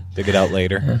closet, dig it out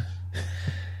later.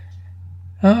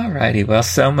 Alrighty, well,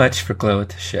 so much for Glow at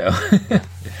the Show.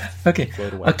 Okay,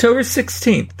 October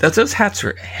 16th. Those hats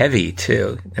were heavy,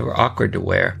 too. They were awkward to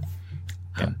wear.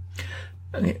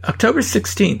 October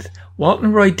 16th, Walt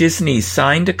and Roy Disney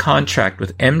signed a contract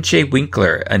with M.J.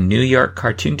 Winkler, a New York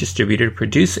cartoon distributor, to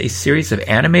produce a series of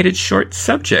animated short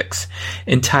subjects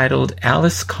entitled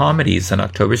Alice Comedies on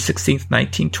October 16th,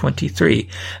 1923,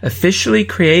 officially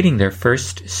creating their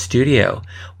first studio.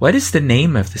 What is the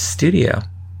name of the studio?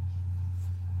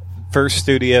 First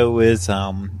studio is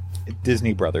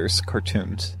Disney Brothers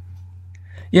Cartoons.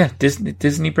 Yeah,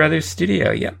 Disney Brothers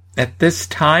Studio, yeah. At this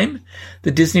time,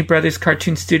 the Disney Brothers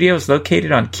Cartoon Studio is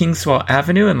located on Kingswell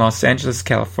Avenue in Los Angeles,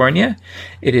 California.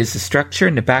 It is a structure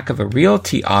in the back of a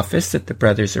realty office that the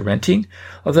brothers are renting,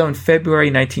 although in February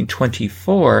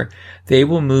 1924, they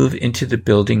will move into the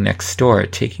building next door,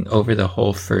 taking over the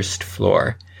whole first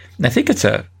floor. And I think it's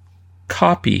a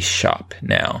copy shop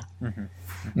now. Mm-hmm.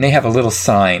 And they have a little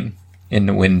sign in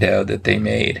the window that they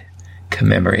made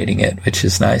commemorating it, which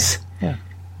is nice. Yeah.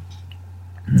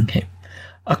 Okay.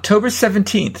 October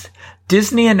 17th,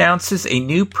 Disney announces a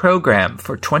new program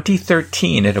for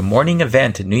 2013 at a morning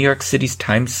event in New York City's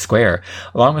Times Square,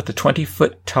 along with a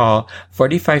 20-foot-tall,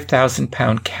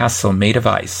 45,000-pound castle made of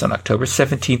ice on October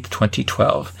 17th,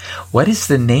 2012. What is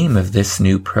the name of this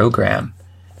new program?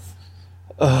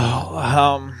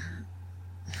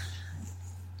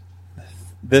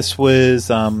 This was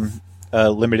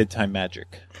Limited Time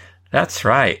Magic. That's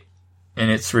right. And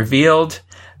it's revealed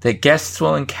that guests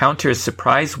will encounter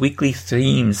surprise weekly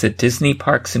themes at Disney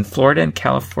parks in Florida and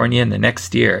California in the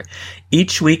next year.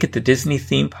 Each week at the Disney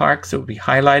theme parks, it will be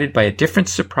highlighted by a different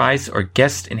surprise or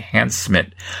guest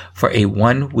enhancement for a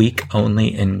 1 week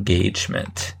only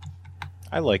engagement.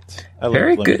 I liked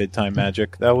Limited Time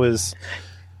Magic. That was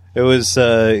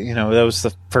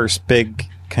the first big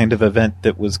kind of event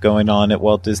that was going on at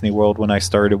Walt Disney World when I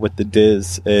started with the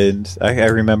Diz, and I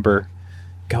remember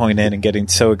going in and getting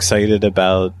so excited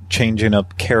about changing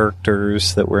up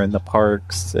characters that were in the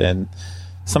parks and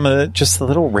some of just the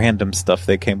little random stuff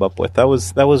they came up with. That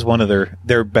was one of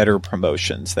their better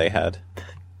promotions they had.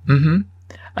 Mm-hmm.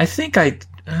 I think I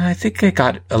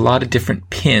got a lot of different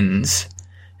pins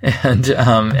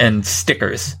and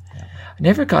stickers. I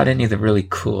never got any of the really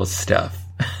cool stuff.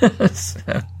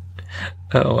 So,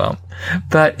 oh well,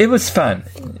 but it was fun,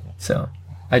 so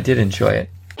I did enjoy it.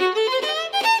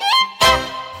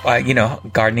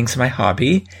 Gardening's my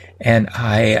hobby, and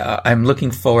I'm looking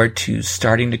forward to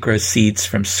starting to grow seeds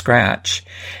from scratch.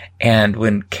 And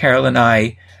when Carol and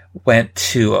I went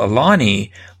to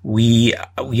Alani, we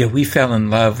fell in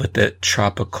love with the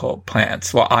tropical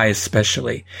plants. Well, I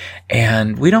especially.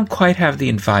 And we don't quite have the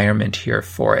environment here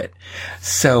for it.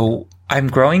 So I'm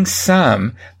growing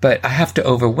some, but I have to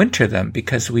overwinter them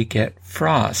because we get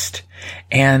frost.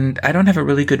 And I don't have a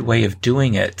really good way of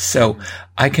doing it. So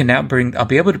I'll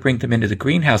be able to bring them into the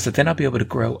greenhouse, but then I'll be able to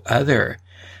grow other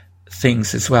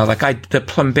things as well. Like the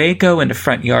plumbago in the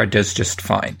front yard does just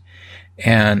fine.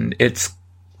 And it's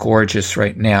gorgeous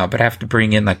right now, but I have to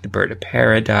bring in like the bird of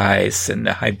paradise and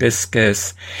the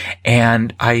hibiscus.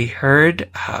 And I heard,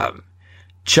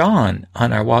 John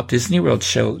on our Walt Disney World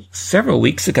show several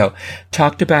weeks ago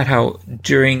talked about how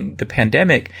during the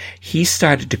pandemic, he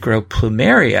started to grow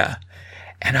plumeria.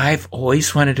 And I've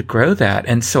always wanted to grow that.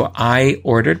 And so I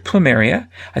ordered plumeria,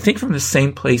 I think from the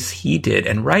same place he did.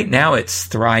 And right now it's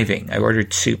thriving. I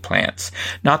ordered 2 plants,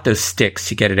 not those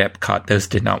sticks you get at Epcot. Those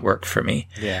did not work for me.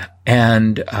 Yeah.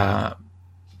 And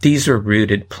these are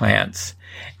rooted plants.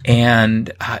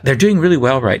 And they're doing really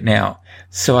well right now.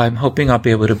 So I'm hoping I'll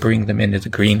be able to bring them into the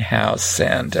greenhouse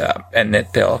and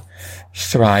that they'll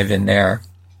thrive in there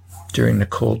during the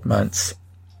cold months.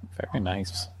 Very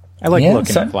nice. I like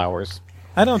looking at flowers.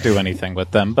 I don't do anything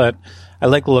with them, but I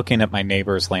like looking at my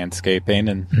neighbor's landscaping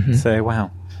and say, wow,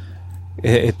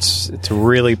 it's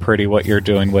really pretty what you're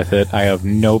doing with it. I have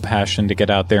no passion to get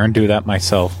out there and do that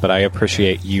myself, but I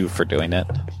appreciate you for doing it.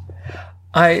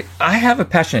 I have a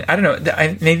passion. I don't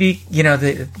know. Maybe,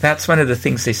 that's one of the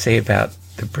things they say about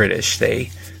the British, the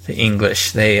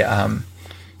English.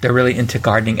 They're really into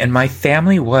gardening. And my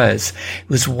family it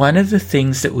was one of the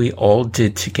things that we all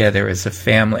did together as a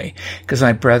family. Because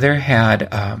my brother had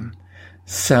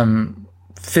some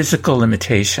physical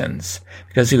limitations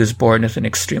because he was born with an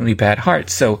extremely bad heart.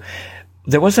 So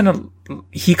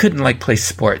he couldn't play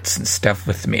sports and stuff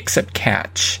with me except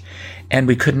catch. And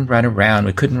we couldn't run around.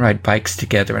 We couldn't ride bikes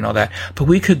together and all that. But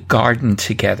we could garden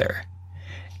together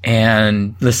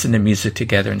and listen to music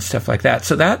together and stuff like that.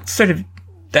 So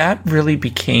that really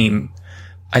became,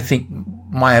 I think,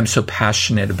 why I'm so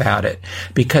passionate about it,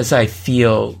 because I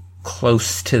feel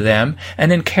close to them.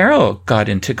 And then Carol got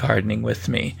into gardening with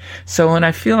me. So when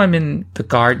I feel I'm in the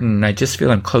garden, I just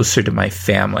feel I'm closer to my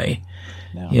family,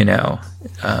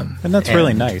 And that's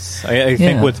really nice. I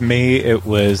think with me, it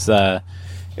was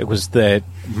that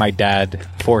my dad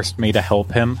forced me to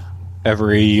help him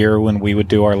every year when we would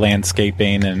do our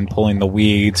landscaping and pulling the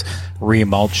weeds,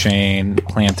 remulching,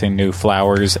 planting new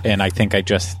flowers, and I think I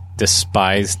just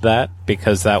despised that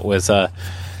because that was a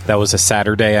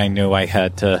Saturday I knew I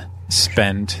had to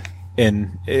spend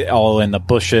all in the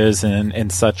bushes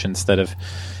and such instead of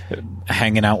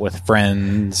hanging out with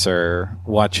friends or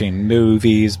watching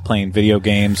movies, playing video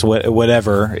games,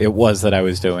 whatever it was that I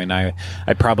was doing. I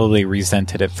probably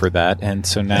resented it for that, and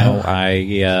so now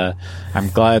I'm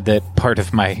glad that part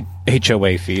of my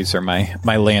HOA fees are my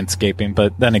landscaping.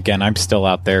 But then again, I'm still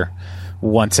out there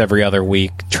once every other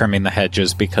week trimming the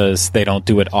hedges because they don't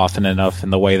do it often enough in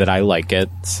the way that I like it.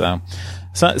 So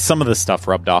some of the stuff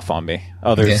rubbed off on me.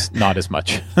 Others, not as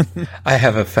much. I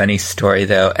have a funny story,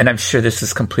 though, and I'm sure this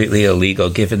is completely illegal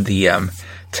given the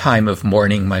time of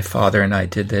mourning my father and I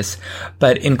did this.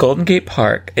 But in Golden Gate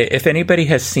Park, if anybody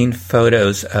has seen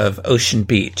photos of Ocean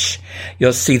Beach,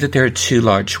 you'll see that there are 2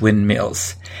 large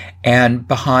windmills. And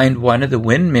behind one of the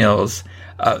windmills,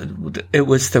 it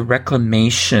was the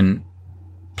reclamation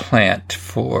plant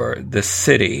for the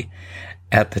city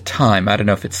at the time. I don't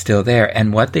know if it's still there.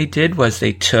 And what they did was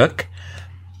they took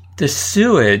the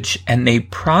sewage and they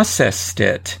processed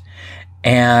it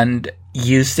and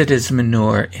used it as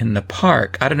manure in the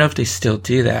park. I don't know if they still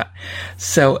do that.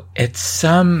 So it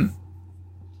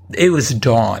was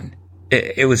dawn.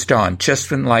 It was dawn,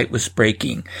 just when light was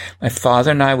breaking. My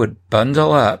father and I would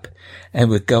bundle up and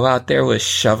would go out there with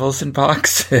shovels and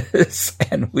boxes,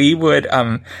 and we would,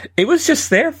 it was just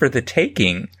there for the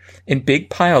taking in big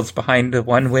piles behind the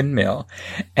one windmill.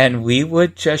 And we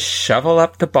would just shovel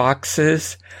up the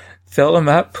boxes, fill them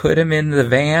up, put them in the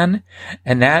van,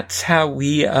 and that's how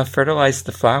we fertilized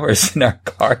the flowers in our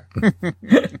garden.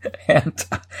 And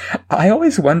I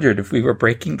always wondered if we were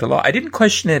breaking the law. I didn't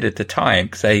question it at the time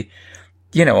because I,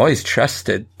 always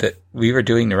trusted that we were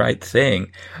doing the right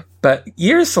thing. But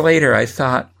years later, I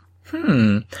thought,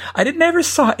 I never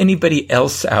saw anybody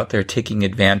else out there taking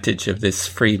advantage of this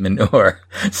free manure.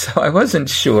 So I wasn't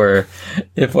sure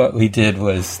if what we did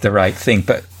was the right thing,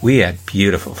 but we had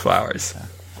beautiful flowers. I'm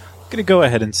going to go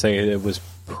ahead and say it was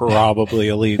probably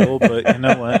illegal, but you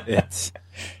know what? It's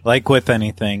like with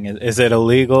anything. Is it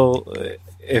illegal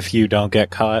if you don't get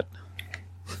caught?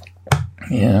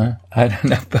 Yeah, I don't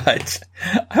know, but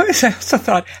I also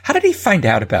thought, how did he find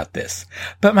out about this?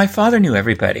 But my father knew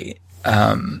everybody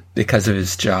because of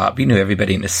his job. He knew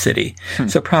everybody in the city.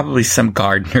 So probably some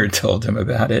gardener told him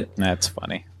about it. That's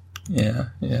funny. Yeah,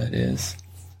 it is.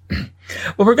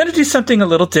 Well, we're going to do something a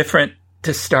little different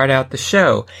to start out the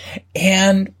show.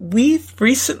 And we've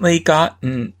recently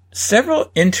gotten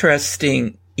several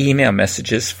interesting email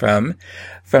messages from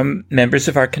members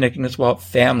of our Connecting with Walt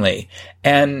family.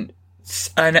 And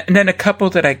then a couple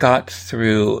that I got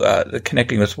through the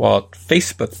Connecting with Walt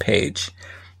Facebook page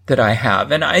that I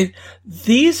have. And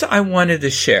these I wanted to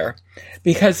share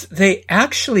because they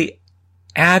actually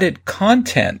added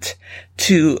content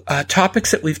to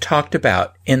topics that we've talked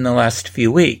about in the last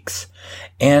few weeks.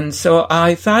 And so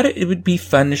I thought it would be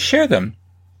fun to share them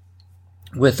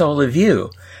with all of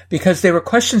you because they were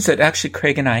questions that actually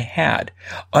Craig and I had.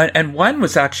 And one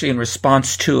was actually in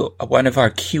response to one of our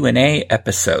Q&A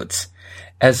episodes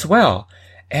as well.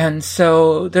 And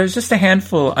so there's just a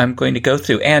handful I'm going to go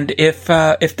through. And if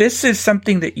this is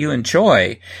something that you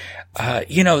enjoy,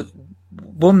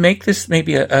 we'll make this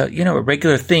maybe a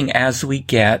regular thing as we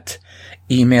get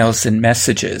emails and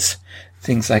messages,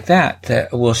 things like that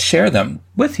we'll share them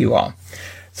with you all.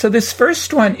 So this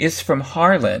first one is from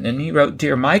Harlan, and he wrote,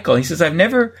 Dear Michael, he says, I've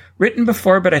never written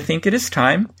before, but I think it is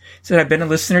time. He said, I've been a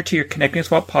listener to your Connecting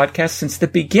with Walt podcast since the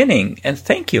beginning, and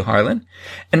thank you, Harlan,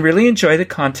 and really enjoy the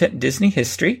content in Disney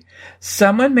history.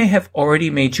 Someone may have already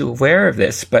made you aware of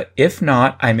this, but if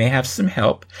not, I may have some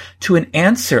help to an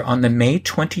answer on the May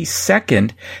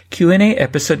 22nd Q&A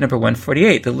episode number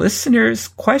 148. The listener's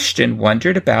question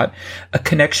wondered about a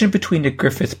connection between the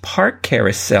Griffith Park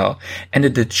carousel and the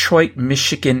Detroit,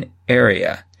 Michigan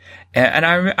area. And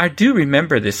I do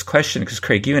remember this question because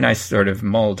Craig, you and I sort of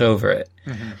mulled over it.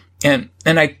 Mm-hmm.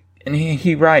 And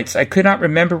he writes, I could not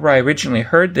remember where I originally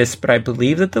heard this, but I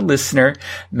believe that the listener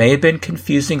may have been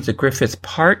confusing the Griffith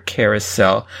Park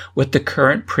carousel with the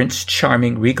current Prince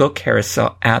Charming Regal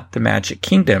carousel at the Magic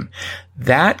Kingdom.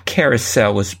 That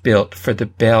carousel was built for the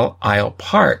Belle Isle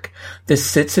Park that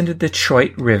sits in the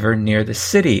Detroit River near the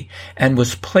city and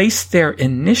was placed there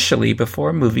initially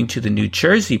before moving to the New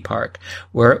Jersey Park,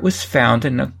 where it was found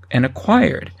and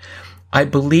acquired. I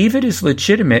believe it is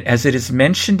legitimate as it is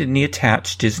mentioned in the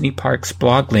attached Disney Parks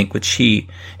blog link, which he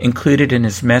included in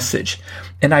his message.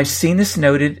 And I've seen this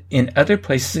noted in other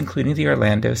places, including the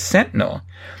Orlando Sentinel.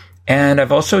 And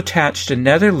I've also attached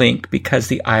another link because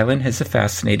the island has a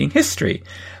fascinating history.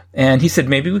 And he said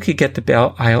maybe we could get the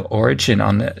Belle Isle origin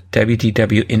on the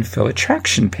WDW info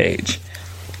attraction page,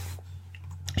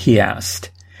 he asked.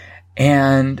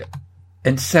 And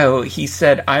so he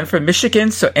said, I'm from Michigan,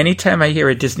 so anytime I hear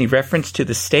a Disney reference to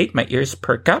the state, my ears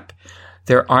perk up.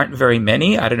 There aren't very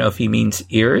many. I don't know if he means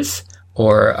ears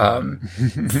or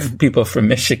people from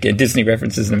Michigan, Disney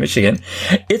references in Michigan.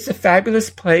 It's a fabulous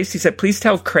place. He said, please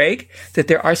tell Craig that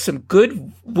there are some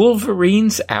good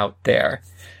Wolverines out there.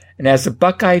 And as a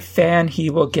Buckeye fan,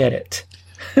 he will get it.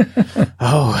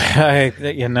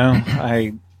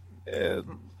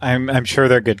 I'm sure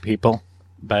they're good people.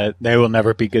 But they will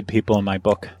never be good people in my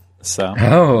book. So,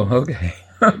 okay.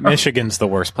 Michigan's the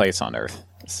worst place on earth.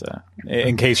 So,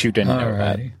 in case you didn't know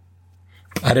that.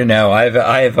 I don't know.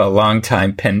 I have a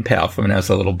longtime pen pal from when I was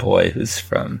a little boy who's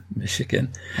from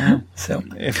Michigan. So,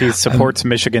 if he supports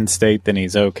Michigan State, then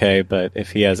he's okay. But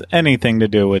if he has anything to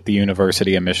do with the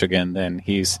University of Michigan, then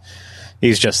he's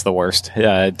just the worst.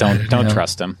 Don't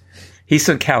trust him. He's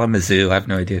from Kalamazoo. I have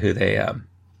no idea who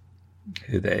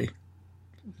they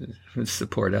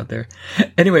support out there.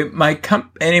 Anyway,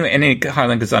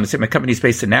 Harlan goes on to say, my company is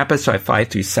based in Napa, so I fly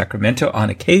through Sacramento on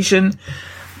occasion.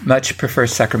 Much prefer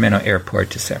Sacramento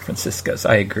Airport to San Francisco's.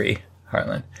 I agree,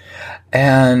 Harlan.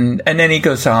 And then he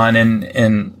goes on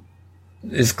and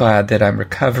is glad that I'm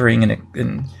recovering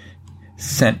and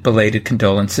sent belated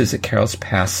condolences at Carol's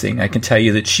passing. I can tell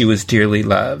you that she was dearly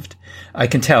loved. I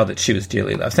can tell that she was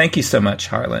dearly loved. Thank you so much,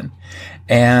 Harlan.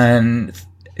 And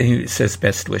he says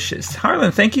best wishes.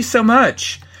 Harlan, thank you so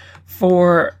much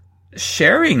for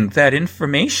sharing that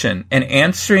information and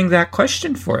answering that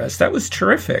question for us. That was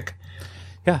terrific.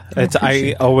 Yeah,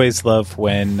 I always love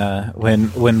when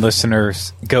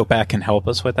listeners go back and help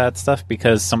us with that stuff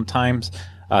because sometimes,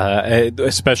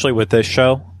 especially with this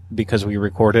show, because we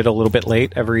record it a little bit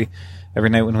late every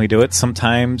night when we do it,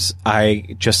 sometimes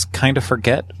I just kind of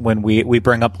forget when we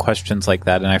bring up questions like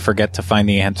that, and I forget to find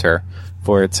the answer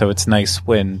for it. So it's nice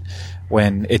when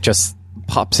it just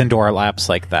pops into our laps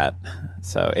like that.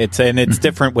 So it's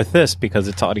different with this because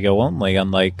it's audio only,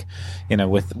 unlike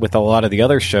with a lot of the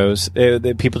other shows,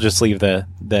 people just leave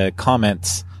the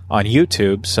comments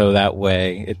YouTube, so that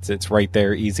way it's right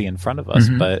there, easy in front of us.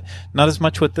 But not as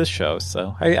much with this show,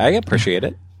 so I appreciate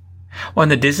it. Well, on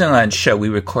the Disneyland show, we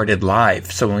recorded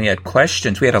live, so when we had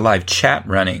questions, we had a live chat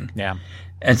running. Yeah.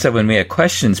 And so when we had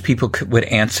questions, people would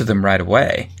answer them right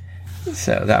away.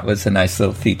 So that was a nice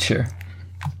little feature.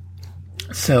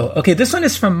 So, okay, this one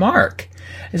is from Mark.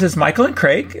 It says, Michael and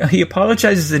Craig, he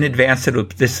apologizes in advance that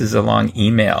this is a long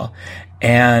email.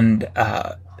 And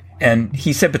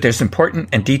he said, but there's important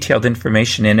and detailed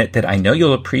information in it that I know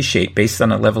you'll appreciate based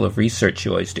on a level of research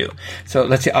you always do. So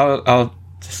let's see, I'll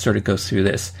just sort of go through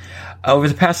this. Over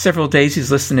the past several days, he's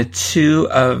listened to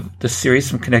 2 of the series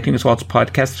from Connecting with Walt's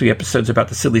podcast, 3 episodes about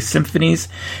the Silly Symphonies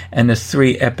and the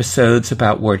 3 episodes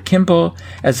about Ward Kimball.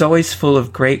 As always, full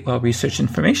of great, well-researched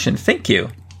information. Thank you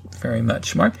very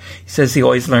much, Mark. He says he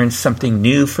always learns something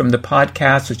new from the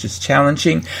podcast, which is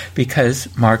challenging because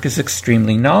Mark is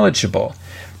extremely knowledgeable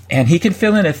and he can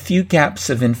fill in a few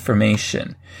gaps of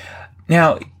information.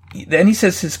 Now, then he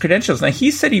says his credentials. Now,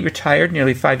 he said he retired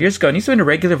nearly 5 years ago, and he's been a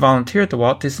regular volunteer at the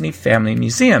Walt Disney Family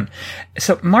Museum.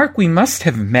 So, Mark, we must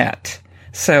have met.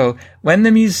 So, when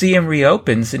the museum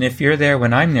reopens, and if you're there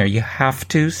when I'm there, you have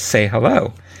to say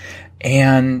hello.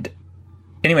 And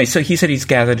anyway, so he said he's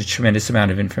gathered a tremendous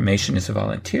amount of information as a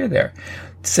volunteer there.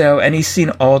 So, and he's seen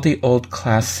all the old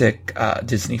classic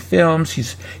Disney films.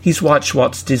 He's watched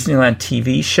Walt's Disneyland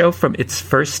TV show from its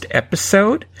first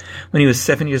episode when he was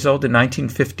 7 years old in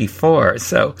 1954.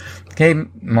 So, okay,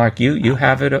 Mark, you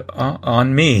have it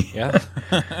on me. Yeah.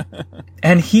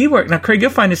 And he worked, now Craig, you'll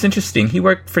find this interesting. He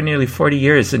worked for nearly 40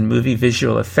 years in movie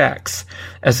visual effects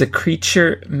as a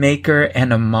creature maker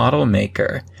and a model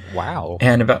maker. Wow.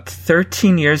 And about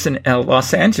 13 years in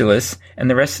Los Angeles and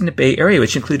the rest in the Bay Area,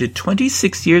 which included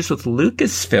 26 years with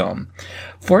Lucasfilm,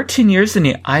 14 years in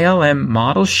the ILM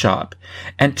model shop,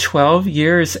 and 12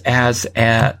 years as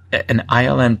an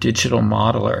ILM digital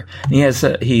modeler. And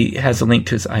he has a link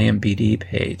to his IMDb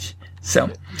page. So,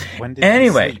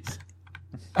 anyway,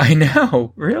 I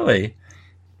know, really.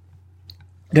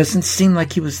 Doesn't seem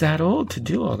like he was that old to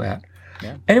do all that.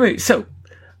 Yeah. Anyway, so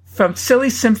from Silly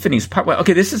Symphonies, part 1.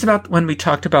 Okay, this is about when we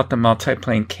talked about the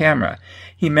multiplane camera.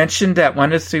 He mentioned that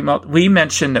one of the 3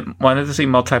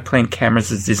 multiplane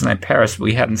cameras is Disneyland Paris, but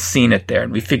we hadn't seen it there,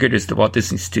 and we figured it was the Walt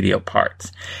Disney Studio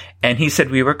parts. And he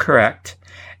said we were correct,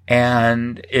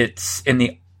 and it's in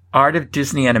the Art of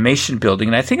Disney Animation building,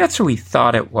 and I think that's where we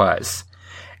thought it was.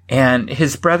 And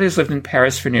his brothers lived in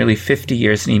Paris for nearly 50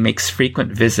 years, and he makes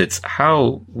frequent visits.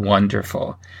 How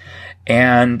wonderful.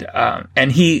 And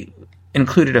he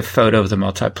included a photo of the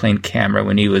multiplane camera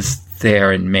when he was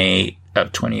there in May of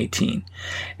 2018.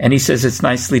 And he says it's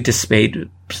nicely displayed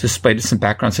with some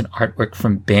backgrounds and artwork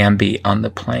from Bambi on the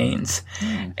planes.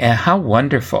 And how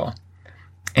wonderful.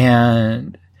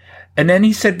 And then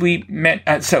he said we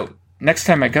met, so next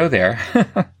time I go there,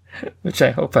 which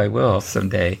I hope I will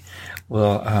someday,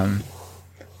 we'll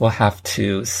have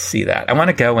to see that. I want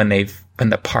to go when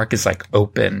the park is like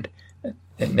opened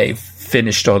and they've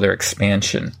finished all their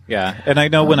expansion. Yeah, and I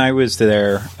know when I was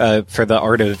there for the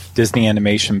Art of Disney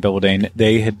Animation building,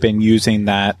 they had been using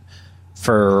that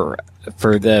for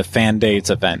the Fan Days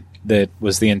event. That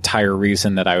was the entire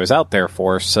reason that I was out there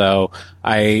for. So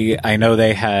I know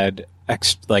they had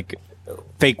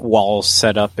fake walls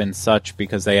set up and such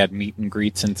because they had meet and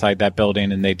greets inside that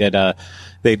building, and they did a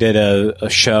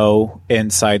show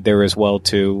inside there as well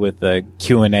too with the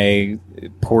Q&A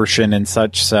portion and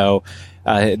such. So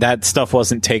that stuff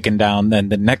wasn't taken down. Then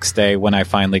the next day when I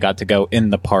finally got to go in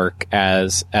the park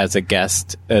as a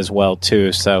guest as well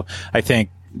too. So I think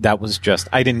that was just,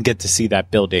 I didn't get to see that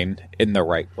building in the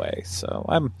right way.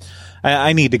 So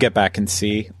I need to get back and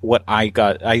see what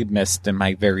I missed in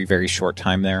my very, very short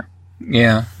time there.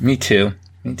 Yeah, me too.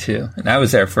 And I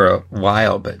was there for a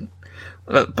while, but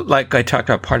like I talked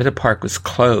about, part of the park was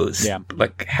closed. Yeah.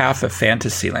 Like half of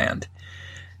Fantasyland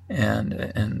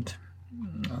and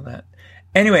all that.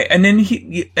 Anyway, and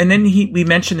then we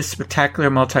mentioned a spectacular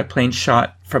multiplane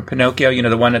shot from Pinocchio,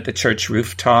 the one at the church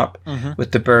rooftop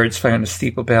with the birds flying on the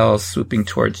steeple bells, swooping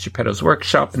towards Geppetto's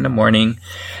workshop in the morning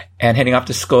and heading off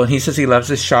to school. And he says he loves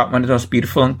this shot, one of the most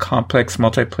beautiful and complex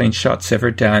multiplane shots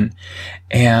ever done.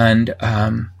 And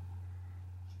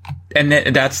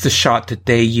that's the shot that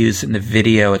they use in the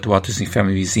video at the Walt Disney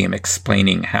Family Museum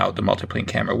explaining how the multiplane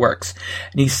camera works.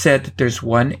 And he said that there's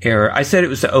one error. I said it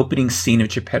was the opening scene of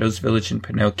Geppetto's village in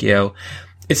Pinocchio.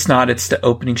 It's not. It's the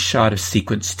opening shot of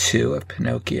sequence 2 of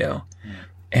Pinocchio.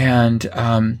 And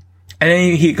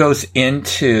then he goes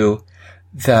into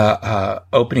the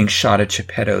opening shot of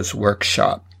Geppetto's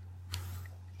workshop.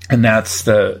 And that's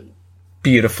the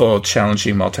beautiful,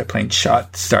 challenging multiplane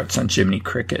shot starts on Jiminy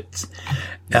Cricket's,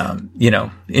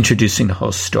 introducing the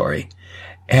whole story.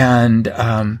 And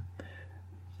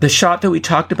the shot that we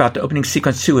talked about, the opening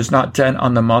sequence too, was not done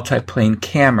on the multiplane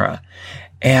camera.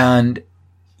 And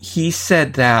he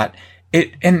said that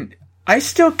and I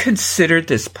still considered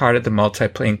this part of the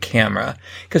multiplane camera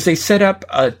because they set up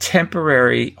a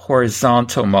temporary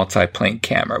horizontal multiplane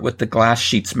camera with the glass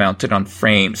sheets mounted on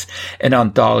frames and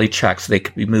on dolly tracks so they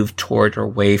could be moved toward or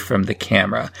away from the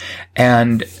camera.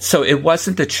 And so it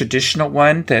wasn't the traditional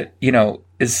one that,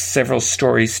 is several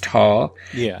stories tall.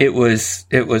 Yeah. It was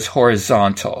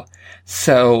horizontal.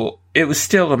 So it was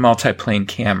still a multiplane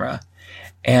camera.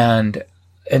 And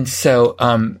so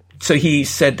he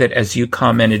said that, as you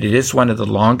commented, it is one of the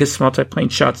longest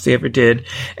multiplane shots they ever did,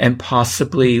 and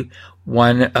possibly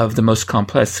one of the most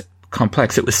complex.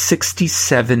 It was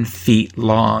 67 feet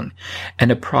long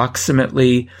and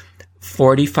approximately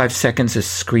 45 seconds of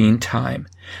screen time.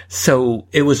 So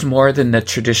it was more than the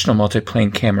traditional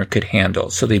multiplane camera could handle.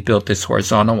 So they built this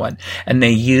horizontal one, and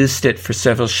they used it for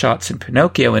several shots in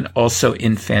Pinocchio and also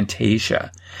in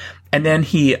Fantasia. And then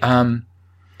he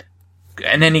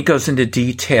goes into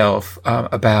detail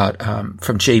about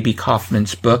from J.B.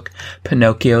 Kaufman's book,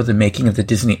 Pinocchio, The Making of the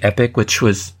Disney Epic, which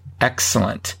was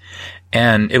excellent.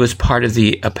 And it was part of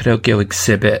the Pinocchio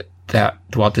exhibit that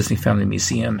the Walt Disney Family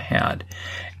Museum had.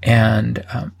 And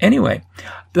anyway,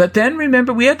 but then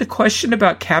remember, we had the question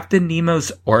about Captain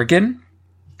Nemo's organ.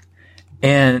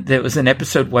 And that was in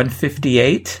episode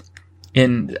 158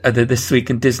 in This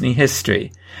Week in Disney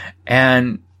History.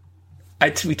 And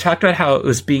we talked about how it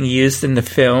was being used in the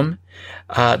film.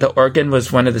 The organ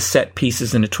was one of the set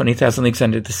pieces in a 20,000 Leagues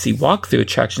Under the Sea walkthrough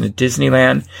attraction at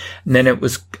Disneyland. And then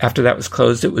after that was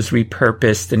closed, it was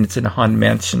repurposed, and it's in a Haunted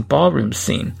Mansion ballroom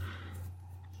scene.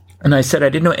 And I said I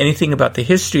didn't know anything about the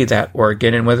history of that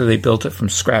organ and whether they built it from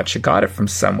scratch or got it from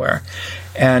somewhere.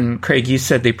 And Craig, you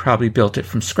said they probably built it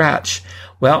from scratch.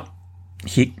 Well,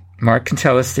 Mark can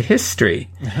tell us the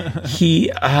history.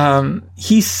 He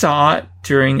saw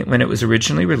it when it was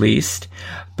originally released,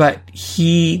 but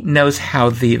he knows how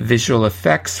the visual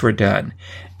effects were done.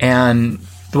 And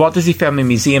the Walt Disney Family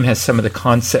Museum has some of the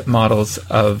concept models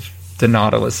of the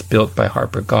Nautilus built by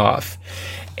Harper Goff.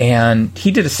 And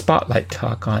he did a spotlight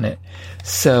talk on it.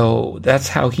 So that's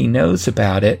how he knows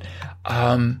about it.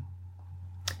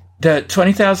 The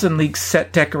 20,000 Leagues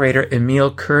set decorator Emile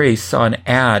Curry saw an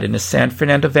ad in a San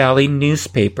Fernando Valley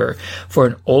newspaper for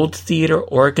an old theater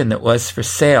organ that was for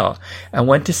sale and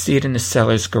went to see it in the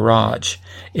seller's garage.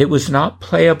 It was not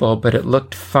playable, but it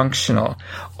looked functional.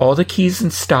 All the keys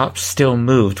and stops still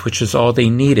moved, which was all they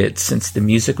needed since the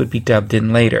music would be dubbed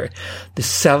in later. The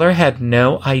seller had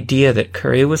no idea that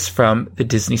Curry was from the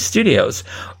Disney Studios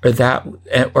or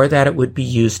that it would be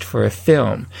used for a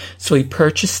film, so he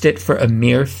purchased it for a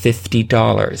mere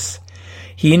 $50.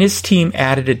 He and his team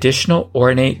added additional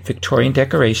ornate Victorian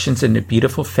decorations and the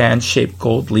beautiful fan-shaped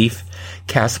gold leaf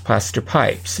cast plaster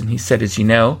pipes. And he said, as you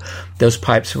know, those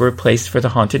pipes were replaced for the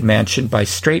Haunted Mansion by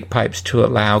straight pipes to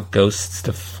allow ghosts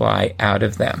to fly out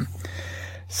of them.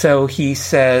 So he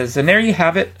says, and there you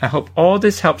have it. I hope all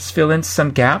this helps fill in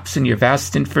some gaps in your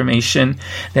vast information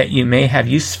that you may have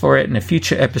use for it in a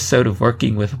future episode of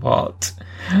Working with Walt.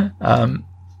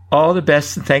 All the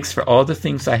best, and thanks for all the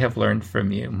things I have learned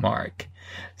from you, Mark.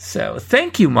 So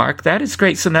thank you, Mark. That is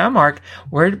great. So now, Mark,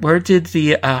 where did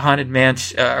the Haunted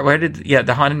Mansion,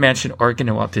 the Haunted Mansion organ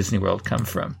in Walt Disney World come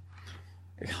from?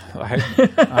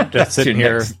 I'm just sitting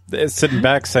here, sitting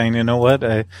back, saying, you know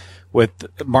what? With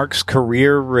Mark's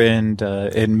career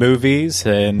in movies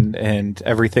and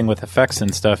everything with effects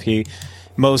and stuff, he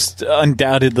most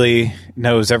undoubtedly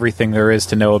knows everything there is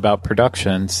to know about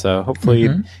production. So hopefully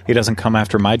he doesn't come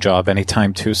after my job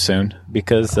anytime too soon,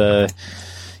 because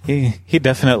he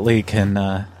definitely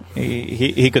can.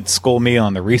 He could school me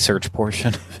on the research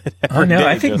portion of it. Oh no,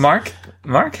 I think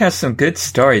Mark has some good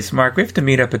stories. Mark, we have to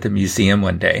meet up at the museum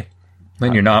one day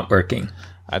when you're not working.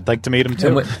 I'd like to meet him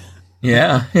too.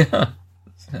 Yeah.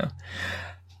 So,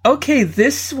 okay,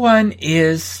 this one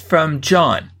is from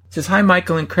John. It says, hi,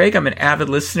 Michael and Craig. I'm an avid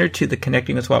listener to the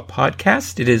Connecting with Walt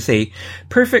podcast. It is a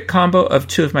perfect combo of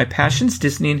two of my passions,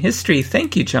 Disney and history.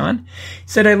 Thank you, John. He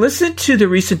said, I listened to the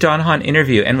recent Don Hahn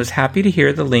interview and was happy to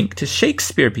hear the link to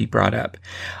Shakespeare be brought up.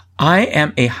 I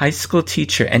am a high school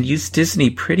teacher and use Disney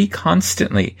pretty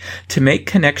constantly to make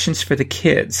connections for the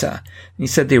kids. He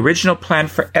said the original plan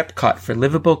for Epcot for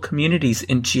livable communities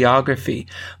in geography,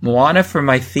 Moana for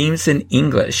my themes in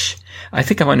English. I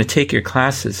think I want to take your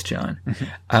classes, John.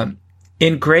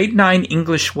 In grade 9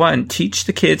 English 1, teach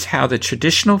the kids how the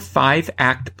traditional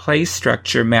 5-act play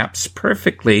structure maps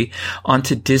perfectly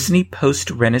onto Disney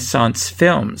post-Renaissance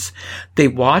films. They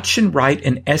watch and write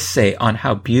an essay on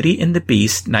how Beauty and the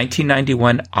Beast,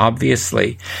 1991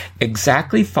 obviously,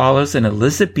 exactly follows an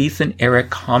Elizabethan-era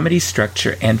comedy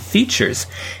structure and features.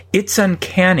 It's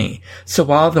uncanny. So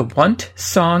while the want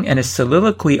song and a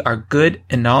soliloquy are good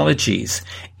analogies,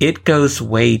 it goes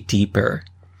way deeper.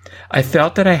 I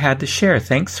felt that I had to share.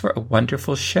 Thanks for a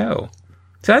wonderful show.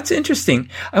 So that's interesting.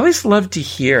 I always love to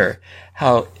hear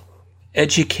how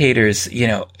educators,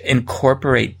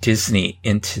 incorporate Disney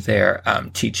into their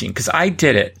teaching. Because I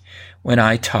did it when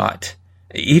I taught.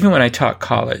 Even when I taught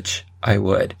college, I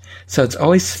would. So it's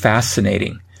always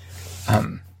fascinating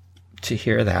to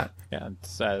hear that. Yeah,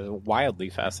 it's wildly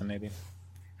fascinating.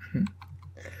 Mm-hmm.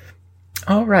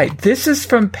 All right. This is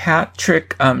from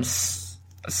Patrick.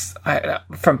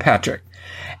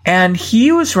 And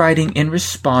he was writing in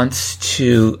response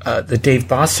to the Dave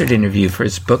Bossert interview for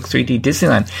his book 3D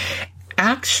Disneyland.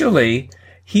 Actually,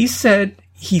 he said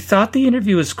he thought the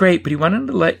interview was great, but he wanted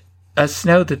to let us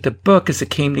know that the book, as it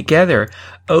came together,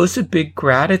 owes a big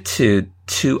gratitude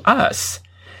to us.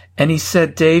 And he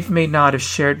said Dave may not have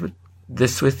shared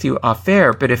this with you off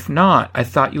air, but if not, I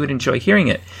thought you would enjoy hearing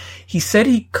it. He said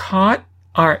he caught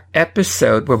our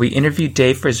episode where we interviewed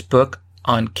Dave for his book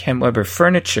on Ken Weber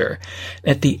furniture.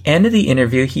 At the end of the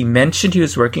interview, he mentioned he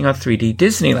was working on 3D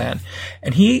Disneyland,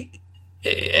 and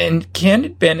Ken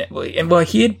had been,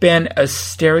 he had been a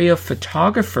stereo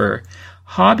photographer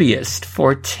hobbyist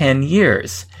for 10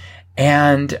 years,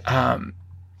 and a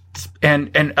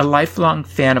lifelong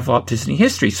fan of Walt Disney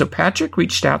history. So Patrick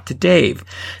reached out to Dave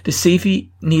to see if he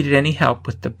needed any help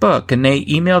with the book, and they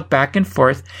emailed back and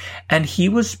forth, and he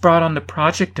was brought on the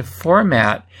project to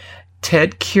format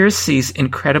Ted Kiersey's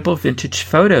incredible vintage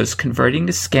photos, converting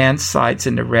the scanned slides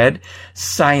into red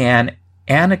cyan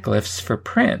anaglyphs for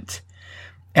print.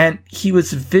 And he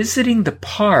was visiting the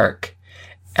park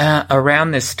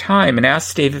around this time and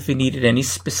asked Dave if he needed any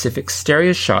specific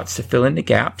stereo shots to fill in the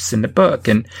gaps in the book.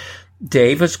 And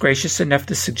Dave was gracious enough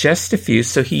to suggest a few,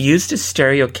 so he used his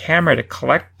stereo camera to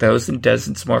collect those and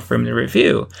dozens more for him to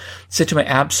review. So to my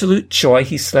absolute joy,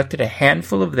 he selected a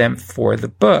handful of them for the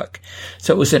book.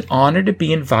 So it was an honor to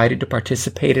be invited to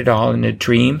participate at all, and a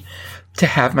dream to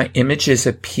have my images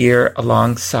appear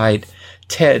alongside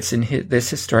Ted's in this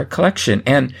historic collection.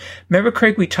 And remember,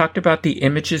 Craig, we talked about the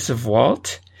images of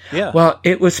Walt? Yeah. Well,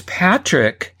 it was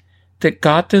Patrick that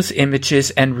got those images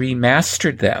and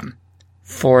remastered them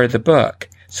for the book,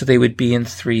 so they would be in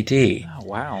 3D. Oh,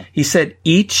 wow. He said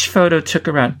each photo took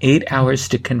around 8 hours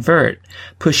to convert,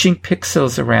 pushing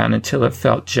pixels around until it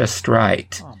felt just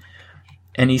right. Oh.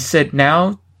 And he said,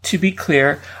 now, to be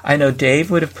clear, I know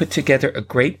Dave would have put together a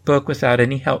great book without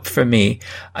any help from me.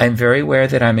 I'm very aware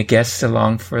that I'm a guest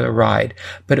along for the ride,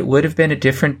 but it would have been a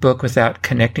different book without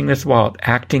connecting with Walt,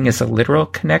 acting as a literal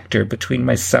connector between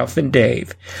myself and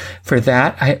Dave. For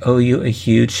that, I owe you a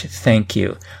huge thank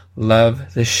you.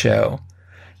 Love the show.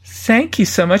 Thank you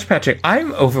so much, Patrick.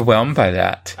 I'm overwhelmed by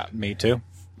that. Me too.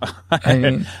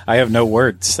 I have no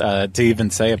words to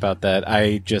even say about that.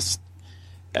 I'm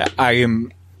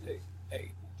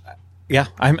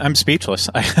speechless.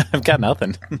 I've got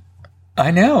nothing.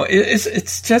 I know.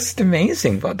 It's just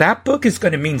amazing. Well, that book is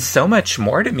going to mean so much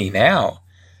more to me now.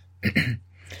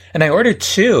 And I ordered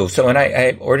two. So when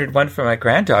I ordered one for my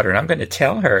granddaughter, and I'm going to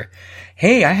tell her,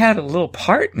 hey, I had a little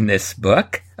part in this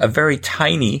book, a very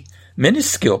tiny,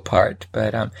 minuscule part.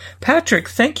 But Patrick,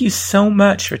 thank you so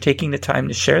much for taking the time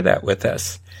to share that with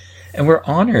us. And we're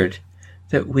honored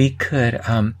that we could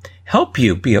help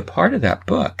you be a part of that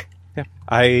book. Yeah,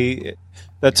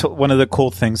 that's one of the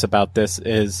cool things about this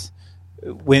is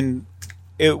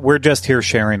we're just here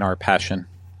sharing our passion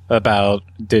about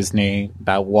Disney,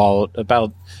 about Walt,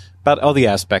 about all the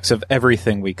aspects of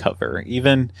everything we cover.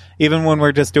 Even when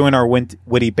we're just doing our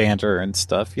witty banter and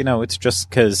stuff, it's just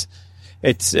because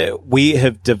we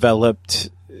have developed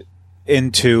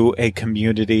into a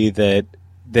community that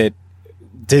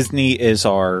Disney is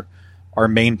our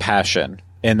main passion.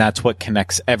 And that's what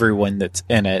connects everyone that's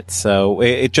in it. So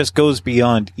it just goes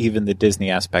beyond even the Disney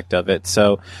aspect of it.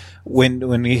 So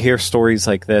when we hear stories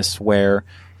like this where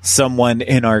someone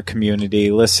in our community,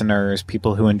 listeners,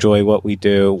 people who enjoy what we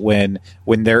do, when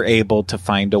they're able to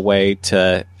find a way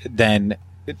to then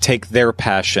take their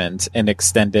passions and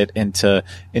extend it into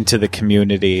the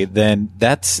community, then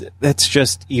that's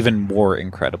just even more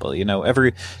incredible.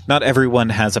 Not everyone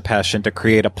has a passion to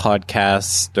create a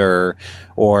podcast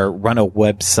or run a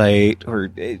website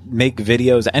or make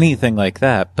videos, anything like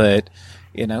that. But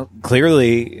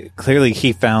clearly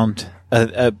he found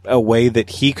a way that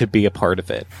he could be a part of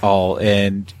it all,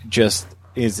 and just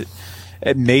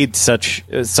it made such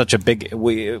a big.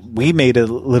 We made a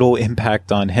little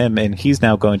impact on him, and he's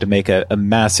now going to make a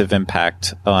massive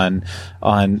impact on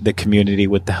the community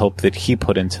with the help that he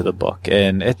put into the book,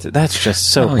 and that's just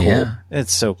so cool. Yeah.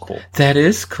 It's so cool. That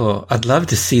is cool. I'd love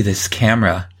to see this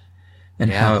camera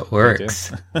and how it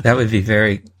works. That would be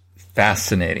very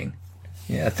fascinating.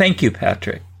 Yeah, thank you,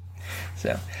 Patrick.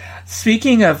 So,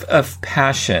 speaking of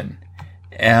passion,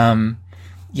 last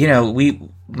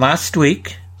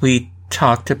week we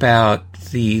talked about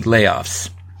the layoffs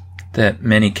that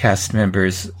many cast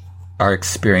members are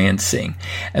experiencing,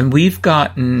 and we've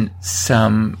gotten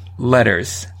some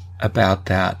letters about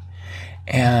that.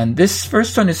 And this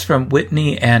first one is from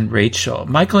Whitney and Rachel.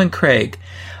 Michael and Craig,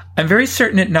 I'm very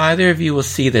certain that neither of you will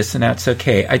see this, and that's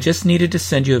okay. I just needed to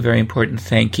send you a very important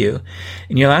thank you.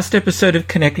 In your last episode of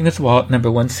Connecting with Walt,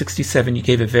 number 167, you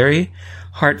gave a very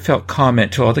heartfelt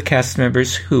comment to all the cast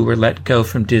members who were let go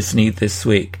from Disney this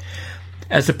week.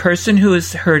 As a person who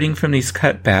is hurting from these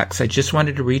cutbacks, I just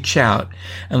wanted to reach out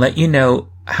and let you know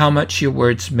how much your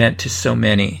words meant to so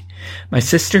many. My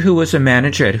sister, who was a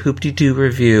manager at Hoop-de-Doo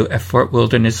Review at Fort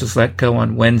Wilderness, was let go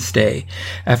on Wednesday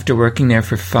after working there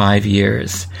for 5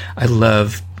 years. I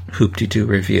love Hoop-de-Doo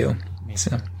Review.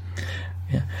 So,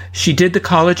 yeah. She did the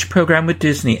college program with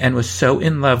Disney and was so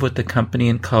in love with the company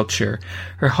and culture.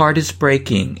 Her heart is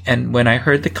breaking, and when I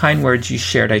heard the kind words you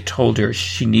shared, I told her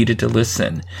she needed to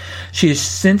listen. She has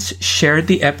since shared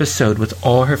the episode with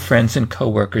all her friends and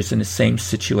coworkers in the same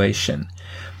situation.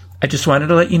 I just wanted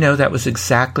to let you know that was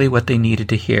exactly what they needed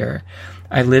to hear.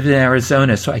 I live in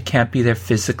Arizona, so I can't be there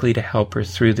physically to help her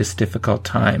through this difficult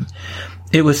time.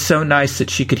 It was so nice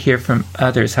that she could hear from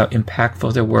others how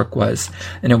impactful their work was,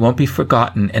 and it won't be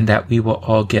forgotten, and that we will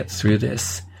all get through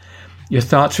this. Your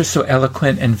thoughts were so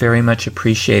eloquent and very much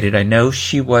appreciated. I know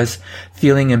she was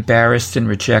feeling embarrassed and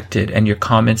rejected, and your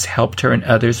comments helped her and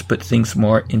others put things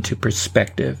more into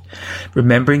perspective.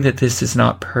 Remembering that this is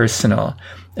not personal.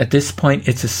 At this point,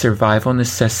 it's a survival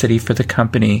necessity for the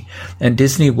company, and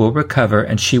Disney will recover,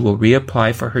 and she will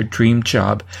reapply for her dream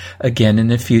job again in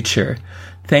the future.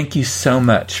 Thank you so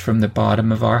much from the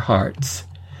bottom of our hearts.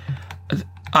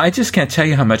 I just can't tell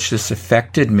you how much this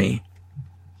affected me.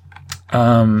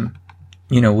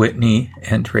 Whitney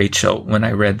and Rachel, when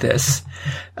I read this,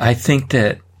 I think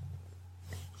that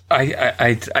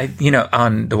I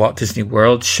on the Walt Disney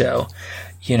World show,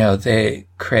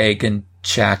 Craig and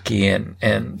Jackie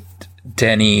and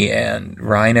Denny and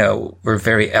Rhino were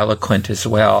very eloquent as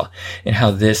well in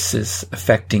how this is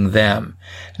affecting them.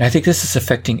 And I think this is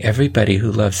affecting everybody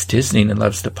who loves Disney and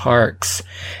loves the parks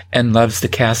and loves the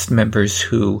cast members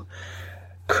who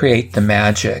create the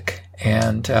magic.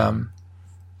 And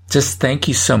just thank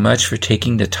you so much for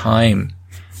taking the time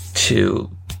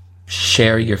to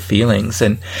share your feelings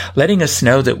and letting us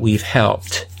know that we've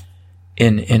helped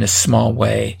in a small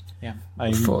way. Yeah,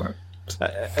 I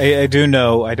do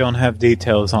know, I don't have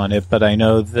details on it, but I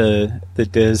know the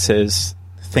Diz is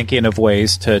thinking of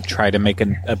ways to try to make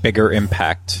a bigger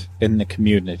impact in the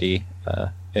community,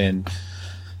 and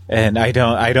I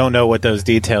don't know what those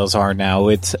details are now.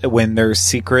 It's when there's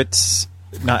secrets.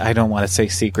 I don't want to say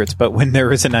secrets, but when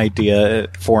there is an idea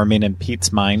forming in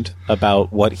Pete's mind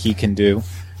about what he can do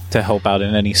to help out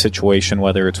in any situation,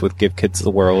 whether it's with Give Kids the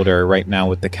World or right now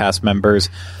with the cast members,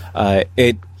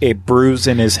 it brews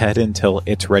in his head until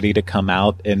it's ready to come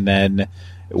out, and then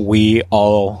we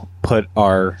all put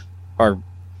our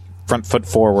front foot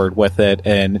forward with it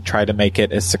and try to make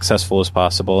it as successful as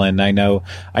possible. And I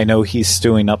know he's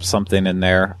stewing up something in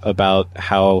there about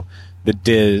how the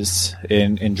Diz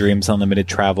in Dreams Unlimited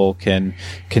Travel can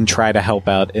try to help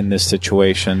out in this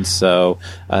situation. So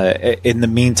in the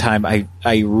meantime,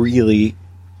 I really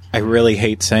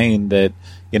hate saying that,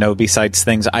 besides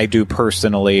things I do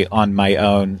personally on my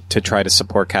own to try to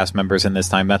support cast members in this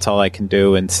time, that's all I can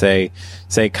do, and say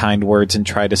kind words and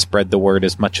try to spread the word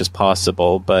as much as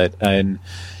possible. But in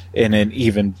an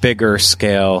even bigger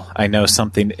scale, I know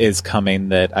something is coming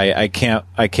that I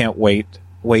can't wait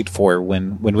for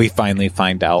when we finally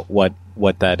find out what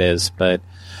that is. But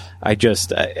I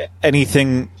just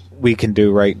anything we can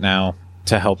do right now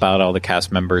to help out all the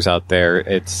cast members out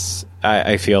there,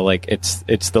 I feel like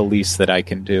it's the least that I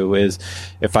can do. Is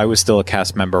if I was still a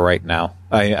cast member right now,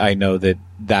 I know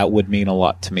that would mean a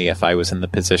lot to me if I was in the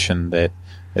position that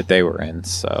they were in.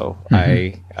 So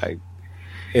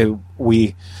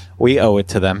we owe it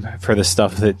to them for the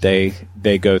stuff that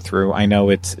they go through. I know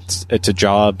it's a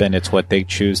job and it's what they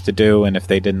choose to do, and if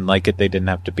they didn't like it, they didn't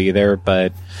have to be there.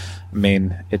 But I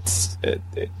mean, it's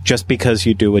just because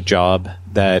you do a job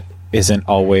that isn't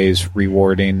always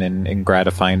rewarding and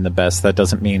gratifying the best, that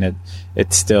doesn't mean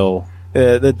it's still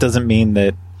that doesn't mean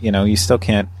that you still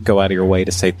can't go out of your way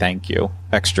to say thank you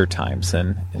extra times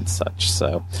and such.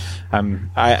 So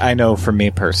I know for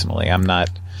me personally, I'm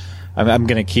going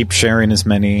to keep sharing as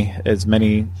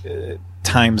many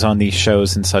times on these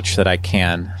shows and such that I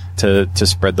can to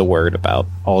spread the word about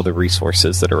all the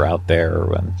resources that are out there,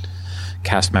 and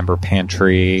cast member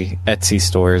pantry, Etsy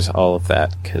stores, all of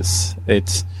that, because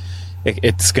it's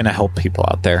going to help people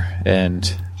out there,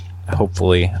 and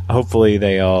hopefully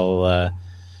they all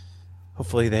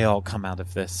come out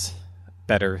of this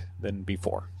better than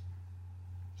before.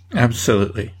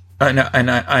 Absolutely.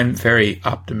 And I'm very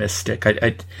optimistic.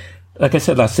 I like I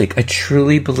said last week, I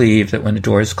truly believe that when a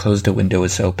door is closed, a window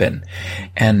is open,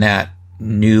 and that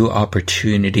new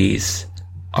opportunities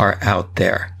are out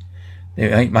there.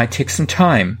 It might take some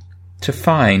time to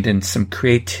find and some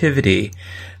creativity,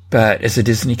 but as a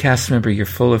Disney cast member, you're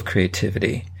full of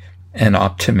creativity and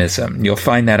optimism. You'll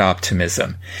find that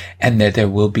optimism, and that there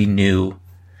will be new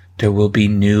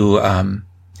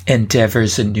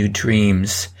endeavors and new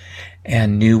dreams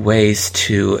and new ways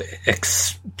to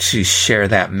share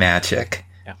that magic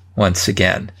once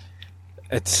again.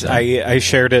 I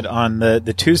shared it on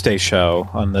the Tuesday show,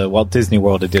 on the Walt Disney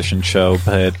World Edition show,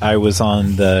 but I was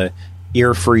on the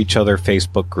Ear for Each Other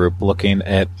Facebook group looking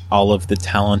at all of the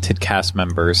talented cast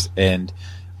members and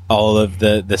all of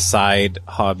the side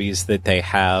hobbies that they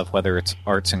have, whether it's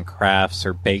arts and crafts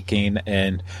or baking.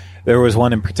 And there was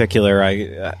one in particular,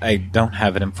 I don't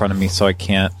have it in front of me, so I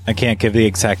can't give the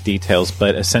exact details,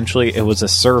 but essentially it was a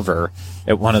server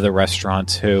at one of the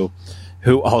restaurants who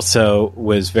also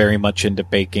was very much into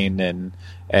baking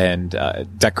and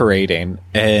decorating,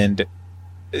 and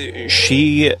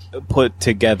she put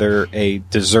together a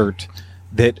dessert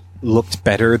that looked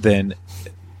better than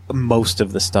most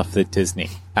of the stuff that Disney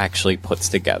actually puts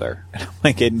together. And I'm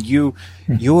like, and you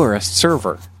are a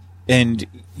server, and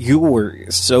you were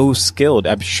so skilled.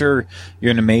 I'm sure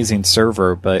you're an amazing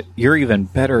server, but you're even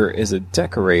better as a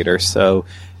decorator. So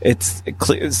it's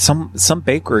clear some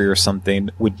bakery or something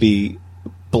would be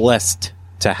blessed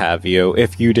to have you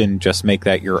if you didn't just make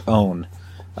that your own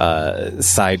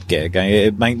side gig.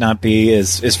 It might not be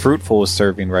as fruitful as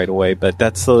serving right away, but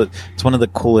it's one of the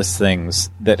coolest things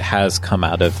that has come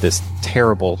out of this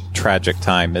terrible, tragic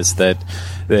time, is that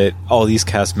all these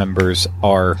cast members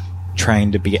are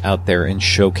trying to be out there and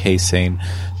showcasing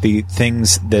the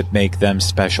things that make them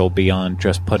special beyond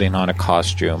just putting on a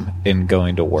costume and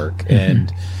going to work. Mm-hmm.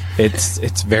 And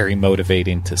it's very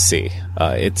motivating to see.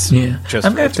 It's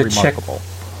remarkable.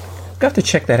 I'll have to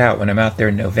check that out when I'm out there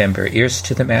in November. Ears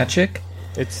to the Magic.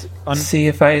 See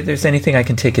if there's anything I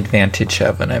can take advantage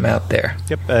of when I'm out there.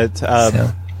 Yep.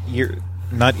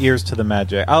 Not Ears to the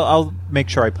Magic. I'll make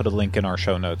sure I put a link in our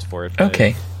show notes for it.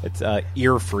 Okay. It's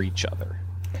Ear for Each Other.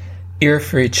 Ear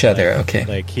for Each Other. Okay.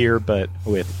 Like here, but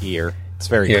with ear. It's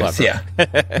very clever. Yeah.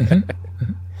 Mm-hmm.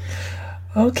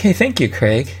 Okay, thank you,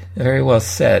 Craig. Very well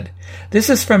said. This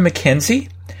is from Mackenzie.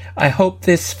 I hope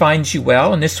this finds you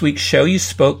well. In this week's show, you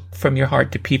spoke from your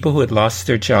heart to people who had lost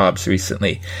their jobs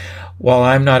recently. While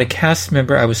I'm not a cast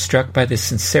member, I was struck by the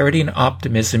sincerity and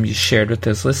optimism you shared with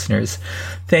those listeners.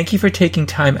 Thank you for taking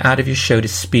time out of your show to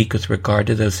speak with regard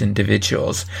to those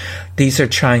individuals. These are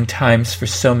trying times for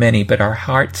so many, but our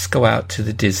hearts go out to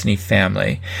the Disney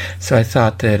family. So I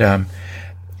thought that,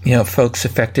 folks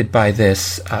affected by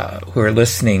this who are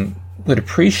listening would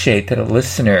appreciate that a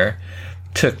listener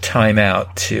took time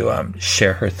out to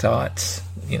share her thoughts,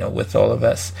 with all of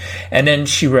us. And then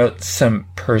she wrote some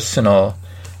personal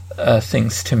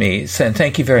things to me. So, and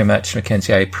thank you very much,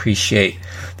 Mackenzie. I appreciate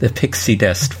the pixie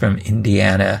dust from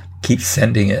Indiana. Keep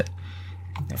sending it.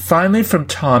 Finally, from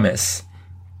Thomas.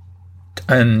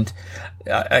 And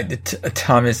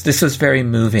Thomas, this was very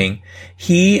moving.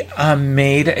 He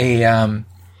made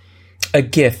a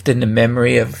gift in the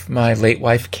memory of my late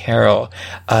wife, Carol,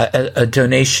 a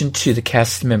donation to the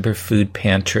cast member food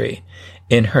pantry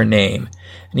in her name.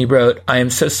 And he wrote, I am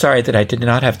so sorry that I did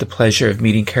not have the pleasure of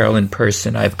meeting Carol in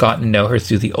person. I've gotten to know her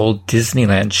through the old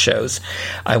Disneyland shows.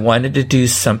 I wanted to do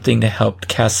something to help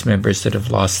cast members that have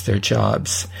lost their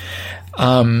jobs.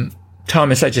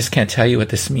 Thomas, I just can't tell you what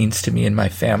this means to me and my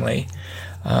family.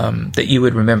 That you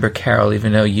would remember Carol,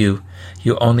 even though you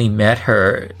only met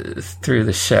her through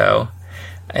the show.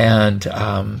 And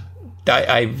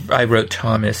I wrote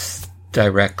Thomas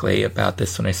directly about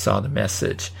this when I saw the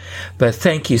message. But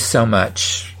thank you so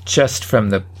much, just from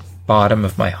the bottom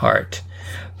of my heart,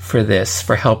 for this,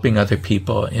 for helping other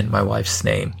people in my wife's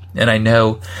name. And I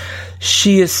know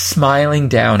she is smiling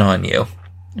down on you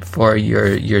for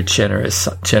your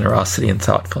generosity and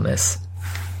thoughtfulness.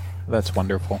 That's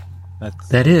wonderful.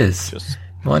 That is just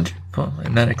wonderful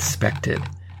and unexpected.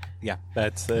 Yeah,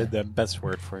 that's the best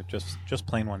word for it. Just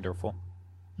plain wonderful.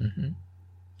 Mm-hmm.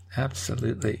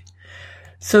 Absolutely.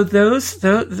 So those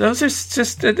are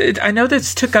just. I know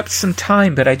this took up some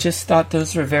time, but I just thought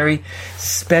those were very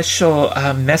special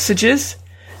messages,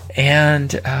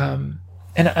 and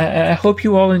I hope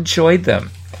you all enjoyed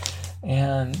them.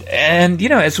 And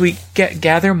as we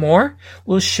gather more,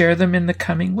 we'll share them in the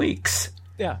coming weeks.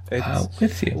 Yeah,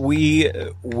 with you.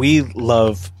 We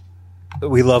love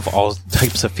all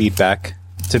types of feedback.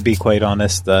 To be quite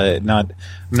honest, I'm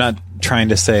not trying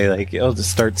to say like, to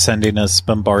start sending us,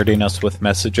 bombarding us with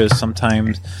messages.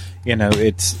 Sometimes,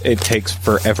 it takes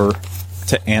forever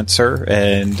to answer,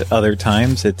 and other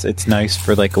times it's nice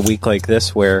for like a week like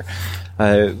this where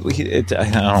I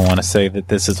don't want to say that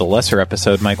this is a lesser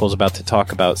episode. Michael's about to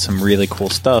talk about some really cool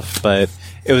stuff, but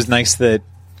it was nice that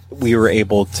we were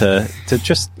able to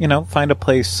just find a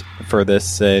place for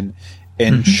this and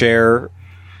mm-hmm. share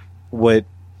what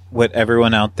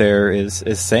everyone out there is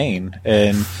saying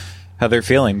and how they're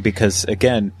feeling, because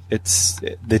again,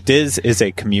 the Diz is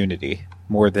a community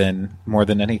more than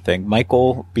anything.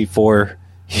 Michael, before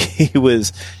he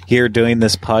was here doing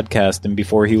this podcast and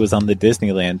before he was on the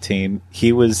Disneyland team,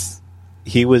 he was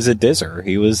a Dizzer.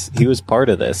 He was part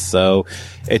of this. So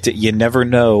you never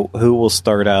know who will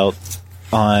start out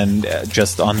on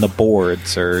the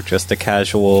boards or just a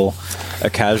casual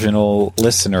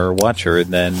listener or watcher,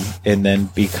 and then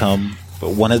become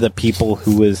one of the people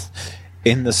who is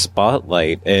in the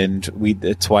spotlight. And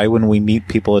it's why when we meet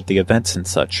people at the events and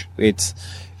such, it's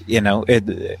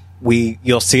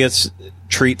you'll see us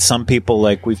treat some people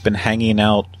like we've been hanging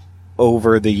out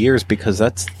over the years, because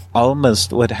that's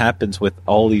almost what happens with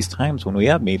all these times when we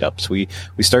have meetups. We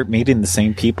start meeting the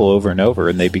same people over and over,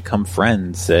 and they become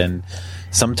friends, and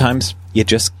sometimes you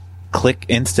just click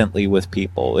instantly with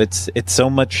people. It's so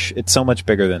much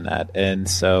bigger than that. And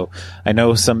so I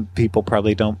know some people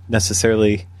probably don't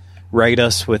necessarily write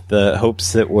us with the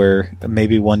hopes that we're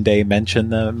maybe one day mention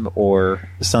them or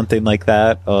something like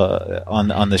that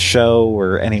on the show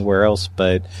or anywhere else,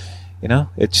 but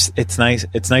it's nice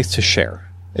to share.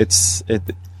 It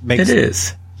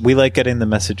is. We like getting the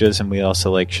messages, and we also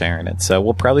like sharing it. So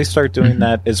we'll probably start doing mm-hmm.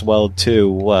 that as well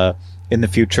too in the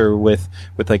future with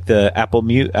like the Apple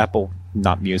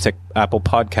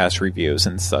podcast reviews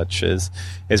and such. As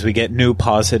we get new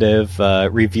positive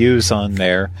reviews on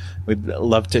there, we'd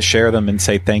love to share them and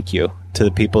say thank you to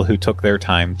the people who took their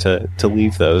time to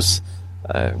leave those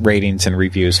ratings and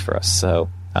reviews for us. So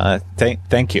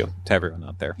thank you to everyone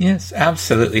out there. Yes,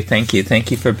 absolutely. Thank you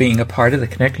for being a part of the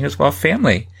Connecting Us Well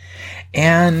family.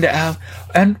 And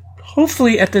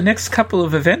hopefully at the next couple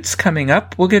of events coming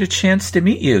up, we'll get a chance to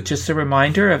meet you. Just a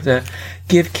reminder of the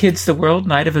Give Kids the World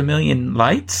Night of a Million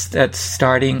Lights. That's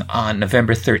starting on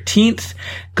November 13th,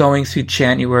 going through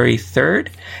January 3rd.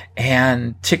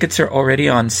 And tickets are already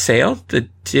on sale. The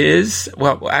Diz,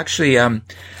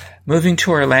 moving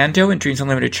to Orlando and Dreams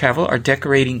Unlimited Travel are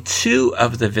decorating 2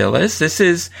 of the villas. This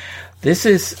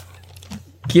is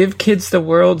Give Kids the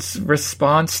World's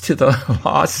response to the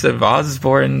loss of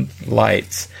Osborne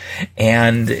lights,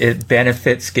 and it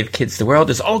benefits Give Kids the World.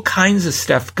 There's all kinds of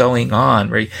stuff going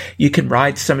on where you can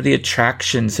ride some of the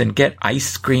attractions and get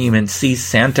ice cream and see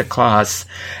Santa Claus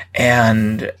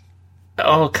and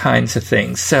all kinds of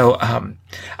things. So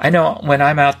I know when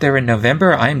I'm out there in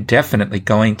November, I'm definitely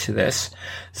going to this.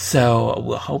 So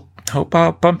we'll hope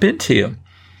I'll bump into you.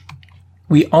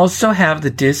 We also have the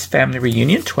Diz Family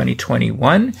Reunion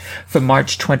 2021 from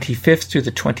March 25th through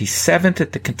the 27th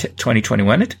at the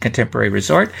 2021 at the Contemporary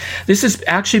Resort. This is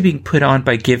actually being put on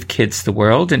by Give Kids the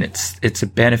World, and it's a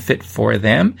benefit for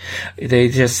them. They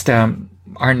just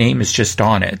our name is just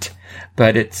on it,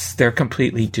 but they're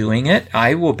completely doing it.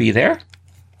 I will be there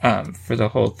for the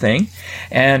whole thing,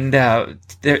 and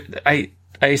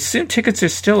I assume tickets are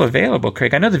still available,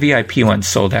 Craig. I know the VIP one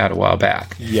sold out a while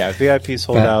back. Yeah, VIP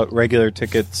sold out. Regular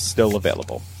tickets still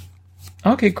available.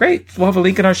 Okay, great. We'll have a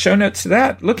link in our show notes to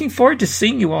that. Looking forward to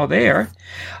seeing you all there.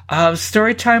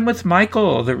 Story time with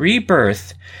Michael, the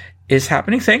rebirth, is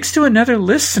happening thanks to another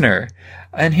listener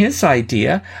and his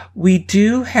idea. We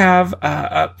do have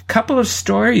a couple of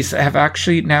stories that have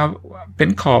actually now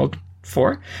been called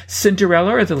for.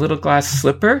 Cinderella or the Little Glass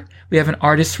Slipper. We have an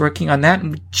artist working on that,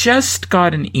 and we just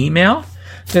got an email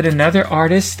that another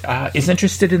artist is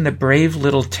interested in the Brave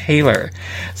Little Tailor.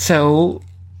 So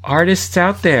artists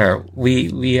out there,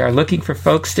 we are looking for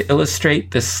folks to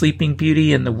illustrate the Sleeping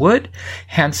Beauty in the Wood,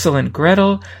 Hansel and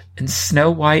Gretel, and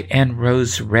Snow White and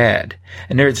Rose Red.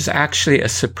 And there's actually a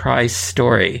surprise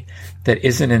story that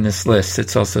isn't in this list.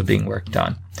 It's also being worked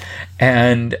on.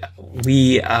 And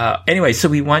so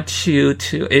we want you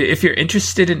to, if you're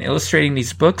interested in illustrating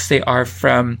these books, they are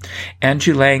from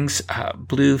Andrew Lang's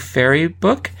Blue Fairy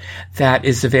book that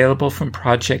is available from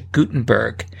Project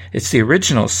Gutenberg. It's the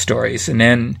original stories. And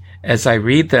then as I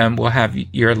read them, we'll have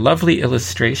your lovely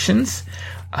illustrations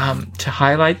to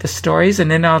highlight the stories. And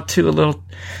then I'll do a little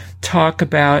talk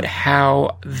about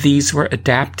how these were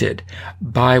adapted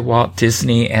by Walt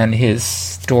Disney and his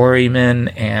storymen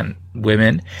and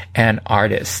women and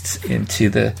artists into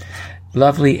the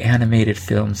lovely animated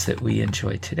films that we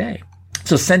enjoy today.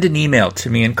 So send an email to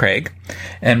me and Craig,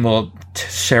 and we'll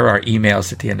share our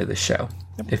emails at the end of the show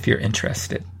if you're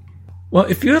interested. Well,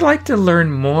 if you would like to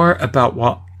learn more about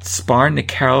Walt's Barn, the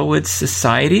Carolwood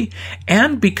Society,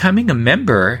 and becoming a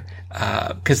member,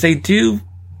 because they do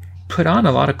put on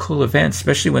a lot of cool events,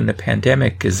 especially when the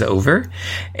pandemic is over.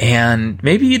 And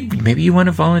maybe you want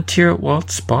to volunteer at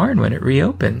Walt's Barn when it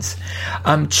reopens.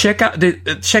 Check out their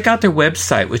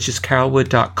website, which is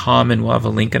carolwood.com, and we'll have a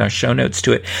link in our show notes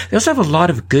to it. They also have a lot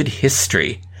of good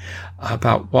history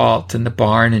about Walt and the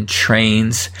barn and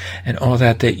trains and all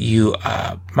that you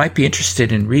might be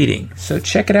interested in reading. So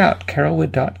check it out,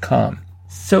 carolwood.com.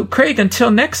 So Craig,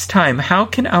 until next time, how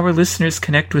can our listeners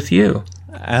connect with you?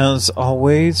 As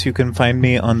always, you can find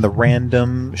me on the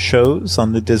random shows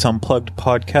on the Diz Unplugged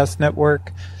podcast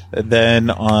network, then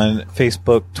on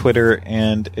Facebook, Twitter,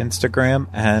 and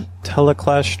Instagram at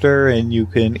Teleclaster, and you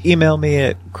can email me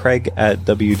at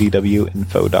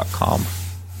craig@wdwinfo.com.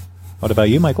 What about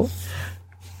you, Michael?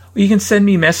 Well, you can send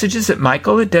me messages at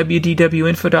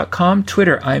michael@wdwinfo.com.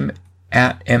 Twitter, I'm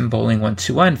at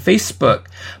mbowling121. Facebook,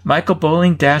 Michael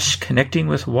Bowling Connecting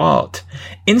with Walt.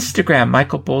 Instagram,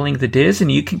 Michael Bowling the Diz,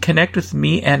 and you can connect with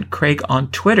me and Craig on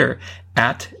Twitter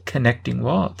at Connecting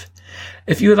Walt.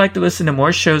 If you would like to listen to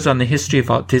more shows on the history of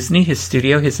Walt Disney, his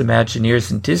studio, his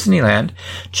Imagineers, and Disneyland,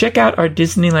 check out our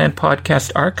Disneyland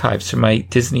podcast archives for my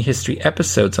Disney history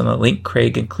episodes on the link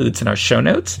Craig includes in our show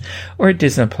notes or at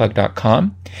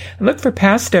DisneyUnplugged.com. And look for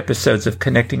past episodes of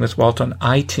Connecting with Walt on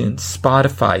iTunes,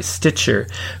 Spotify, Stitcher,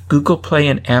 Google Play,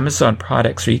 and Amazon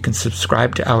products where you can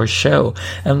subscribe to our show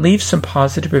and leave some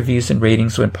positive reviews and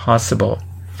ratings when possible.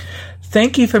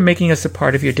 Thank you for making us a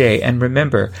part of your day, and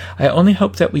remember, I only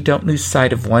hope that we don't lose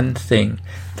sight of one thing,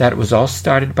 that it was all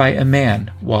started by a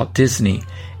man, Walt Disney,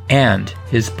 and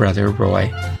his brother Roy.